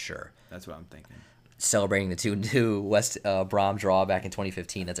top. Sure. That's what I'm thinking. Celebrating the 2-2 West Brom draw back in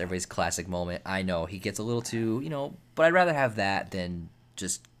 2015. That's everybody's classic moment. I know he gets a little too, but I'd rather have that than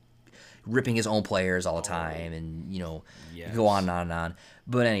just ripping his own players all the time and, Yes. go on and on and on.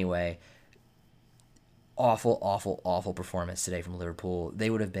 But anyway, awful, awful, awful performance today from Liverpool. They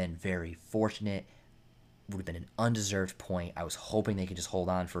would have been very fortunate. Would have been an undeserved point. I was hoping they could just hold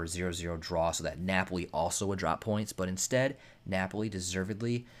on for a 0-0 draw so that Napoli also would drop points. But instead, Napoli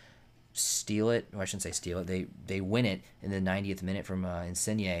deservedly steal it. Well, I shouldn't say steal it. They win it in the 90th minute from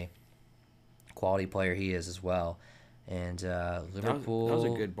Insigne. Quality player he is as well. And Liverpool... That was a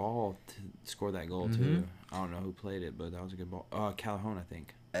good ball to score that goal, too. I don't know who played it, but that was a good ball. Calhoun, I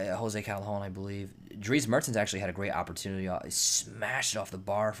think. Jose Calhoun, I believe. Dries Mertens actually had a great opportunity. He smashed it off the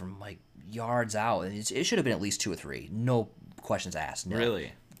bar from, yards out. And it should have been at least 2 or 3. No questions asked. No.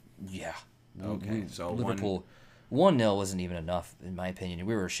 Really? Yeah. Okay, so Liverpool... 1-0 wasn't even enough, in my opinion.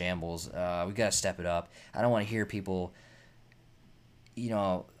 We were shambles. We got to step it up. I don't want to hear people...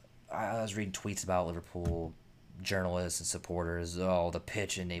 I was reading tweets about Liverpool journalists and supporters. Oh, the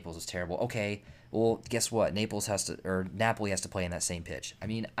pitch in Naples is terrible. Okay, well, guess what? Napoli has to play in that same pitch. I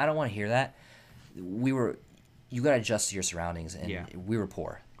mean, I don't want to hear that. You got to adjust to your surroundings, and we were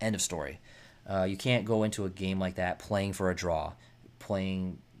poor. End of story. You can't go into a game like that playing for a draw,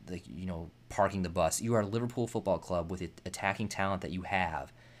 parking the bus. You are a Liverpool Football Club with the attacking talent that you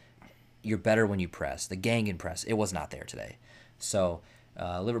have. You're better when you press. The Gangan press, it was not there today. So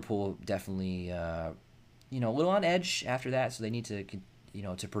Liverpool definitely, a little on edge after that. So they need to,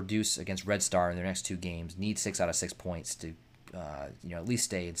 to produce against Red Star in their next 2 games. Need 6 out of 6 points to, at least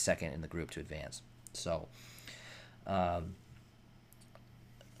stay in second in the group to advance. So,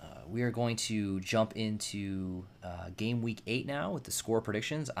 we are going to jump into game week 8 now with the score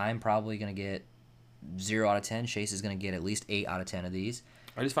predictions. I'm probably going to get 0 out of 10. Chase is going to get at least 8 out of 10 of these.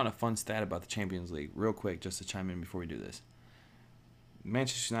 I just found a fun stat about the Champions League, real quick, just to chime in before we do this.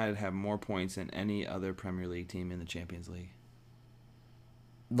 Manchester United have more points than any other Premier League team in the Champions League.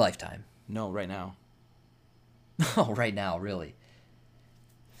 Lifetime. No, right now. Oh, right now, really?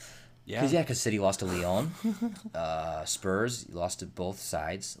 Yeah. Because City lost to Lyon. Spurs lost to both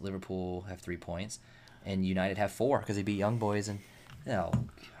sides. Liverpool have 3 points. And United have 4 because they beat Young Boys. And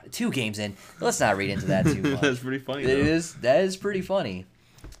 2 games in. Let's not read into that too much. That's pretty funny, though. That is pretty funny.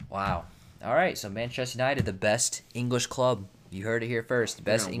 Wow. All right, so Manchester United, the best English club. You heard it here first. The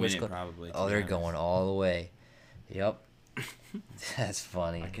best English club. Probably, they're going all the way. Yep. That's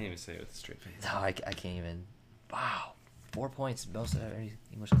funny. I can't even say it with a straight face. No, I can't even. Wow. 4 points, most of every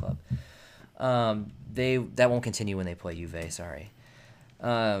English club. That won't continue when they play Juve. Sorry.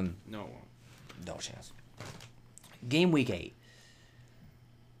 No, it won't. No chance. Game week 8.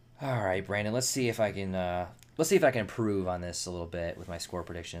 All right, Brandon. Let's see if I can improve on this a little bit with my score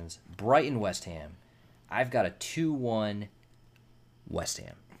predictions. Brighton West Ham. I've got a 2-1 West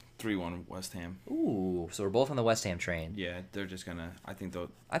Ham. 3-1 West Ham. Ooh, so we're both on the West Ham train. Yeah, they're just gonna. I think they'll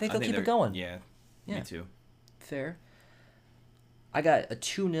keep it going. Yeah, me too. Fair. I got a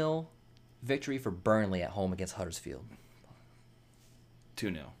 2-0 victory for Burnley at home against Huddersfield.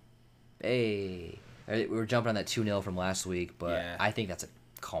 2-0. Hey, we were jumping on that 2-0 from last week, but yeah. I think that's a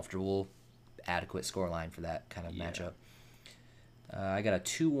comfortable, adequate scoreline for that kind of matchup. I got a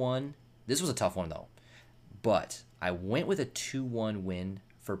 2-1. This was a tough one though, but I went with a 2-1 win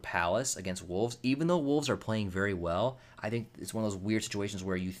for Palace against Wolves. Even though Wolves are playing very well, I think it's one of those weird situations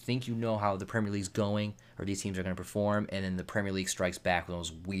where you think you know how the Premier League's going or these teams are going to perform, and then the Premier League strikes back with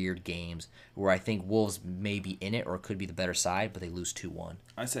those weird games where I think Wolves may be in it or could be the better side, but they lose 2-1.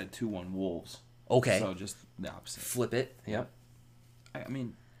 I said 2-1 Wolves. Okay. So just the opposite. Flip it. Yep. I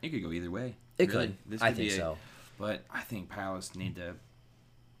mean, it could go either way. It could. I think so. But I think Palace need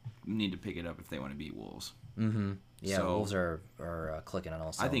to pick it up if they want to beat Wolves. Mm-hmm. Yeah, so, Wolves are clicking on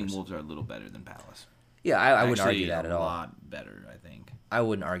all cylinders. I think Wolves are a little better than Palace. Yeah, I wouldn't argue that at all. A lot better, I think. I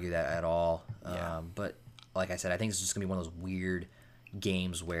wouldn't argue that at all. Yeah. But like I said, I think it's just gonna be one of those weird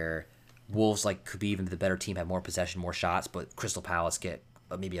games where Wolves could be even the better team, have more possession, more shots, but Crystal Palace get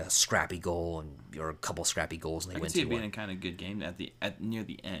maybe a scrappy goal or a couple scrappy goals and they win 2-1. I can see it being a kind of good game at near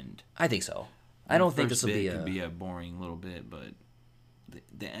the end. I think so. I don't think this will be could be a boring little bit, but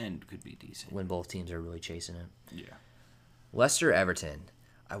the end could be decent when both teams are really chasing it. Yeah. Leicester Everton.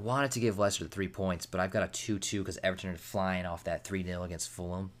 I wanted to give Leicester the 3 points, but I've got a 2-2 because Everton are flying off that 3-0 against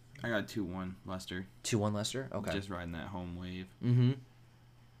Fulham. I got 2-1 Leicester. 2-1 Leicester? Okay. Just riding that home wave. Mm-hmm.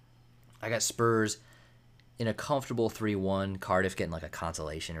 I got Spurs in a comfortable 3-1. Cardiff getting a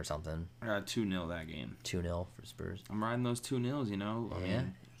consolation or something. I got 2-0 that game. 2-0 for Spurs. I'm riding those 2-0s, you know. I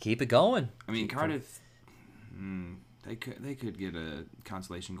mean, keep it going. I mean, Cardiff, they could get a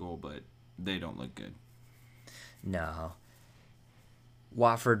consolation goal, but they don't look good. No.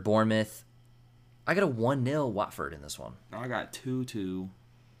 Watford, Bournemouth. I got a 1-0 Watford in this one. I got 2-2.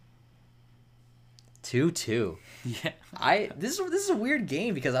 2-2. Yeah. This is a weird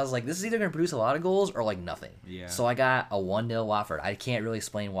game because I was like, this is either going to produce a lot of goals or nothing. Yeah. So I got a 1-0 Watford. I can't really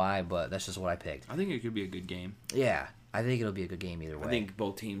explain why, but that's just what I picked. I think it could be a good game. Yeah. I think it'll be a good game either way. I think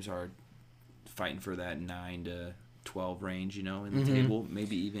both teams are fighting for that 9 to 12 range, in the table.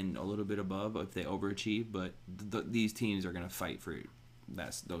 Maybe even a little bit above if they overachieve, but these teams are going to fight for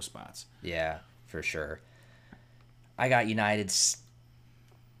those spots. Yeah, for sure. I got United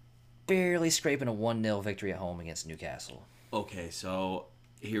barely scraping a 1-0 victory at home against Newcastle. Okay, so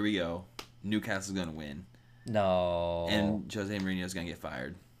here we go. Newcastle's going to win. No. And Jose Mourinho's going to get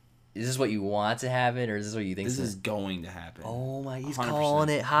fired. Is this what you want to happen, or is this what you think? This is going to happen. Oh my! He's calling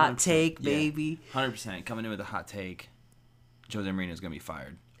it hot take, baby. 100% coming in with a hot take. Jose Mourinho's gonna be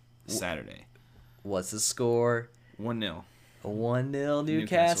fired Saturday. What's the score? 1-0. A 1-0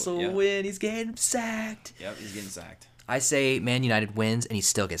 Newcastle win. He's getting sacked. Yep, he's getting sacked. I say Man United wins and he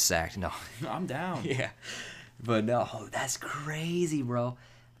still gets sacked. No, I'm down. Yeah, but no, that's crazy, bro.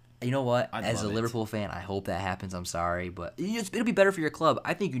 You know what? As a Liverpool fan, I hope that happens. I'm sorry, but it'll be better for your club.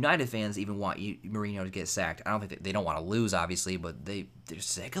 I think United fans even want Mourinho to get sacked. I don't think they don't want to lose, obviously, but they're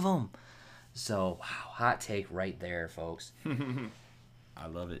sick of him. So, wow, hot take right there, folks. I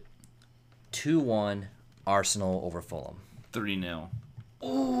love it. 2-1 Arsenal over Fulham. 3-0.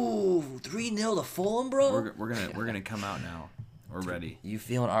 Ooh, 3-0 to Fulham, bro. We're gonna come out now. We're ready. You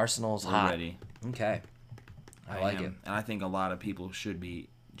feeling Arsenal's hot? We're ready. Okay. I like it. And I think a lot of people should be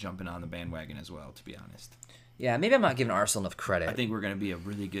jumping on the bandwagon as well, to be honest. Yeah, maybe I'm not giving Arsenal enough credit. I think we're going to be a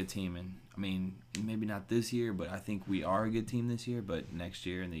really good team, and I mean, maybe not this year, but I think we are a good team this year, but next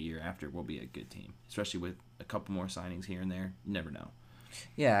year and the year after, we'll be a good team, especially with a couple more signings here and there. You never know.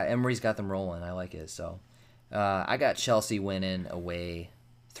 Yeah, Emery's got them rolling. I like it. So, I got Chelsea winning away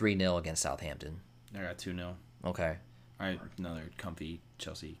 3-0 against Southampton. I got 2-0. Okay. All right, another comfy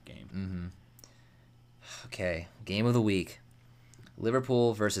Chelsea game. Mm-hmm. Okay, game of the week.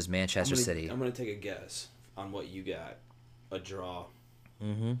 Liverpool versus Manchester City. I'm going to take a guess on what you got. A draw.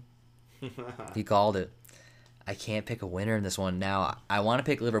 Mm-hmm. He called it. I can't pick a winner in this one. Now, I want to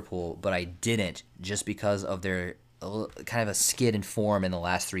pick Liverpool, but I didn't just because of their kind of a skid in form in the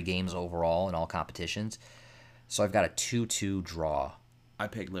last 3 games overall in all competitions. So I've got a 2-2 draw. I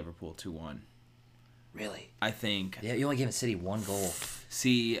picked Liverpool 2-1. Really? I think... Yeah, you only gave City 1 goal.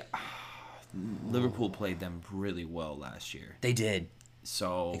 See... Liverpool played them really well last year. They did.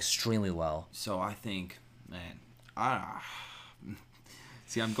 So extremely well. So I think, man,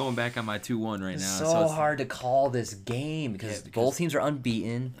 see, I'm going back on my 2-1 right now. It's so hard to call this game because both teams are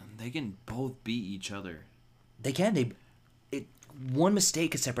unbeaten. They can both beat each other. They can. One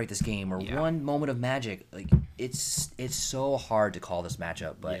mistake could separate this game, or one moment of magic. It's so hard to call this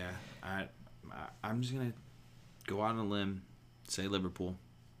matchup. But yeah, I'm just gonna go out on a limb, say Liverpool.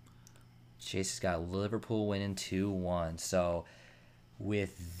 Chase has got Liverpool winning 2-1. So,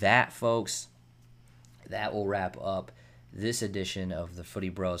 with that, folks, that will wrap up this edition of the Footy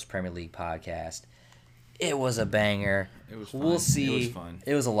Bros Premier League podcast. It was a banger. It was fun. We'll see. It was fun.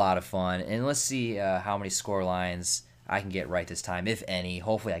 It was a lot of fun. And let's see how many score lines I can get right this time, if any.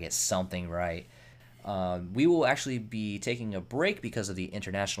 Hopefully I get something right. We will actually be taking a break because of the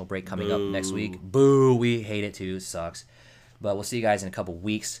international break coming up next week. Boo! We hate it too. It sucks. But we'll see you guys in a couple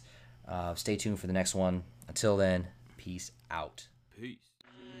weeks. Stay tuned for the next one. Until then, peace out. Peace.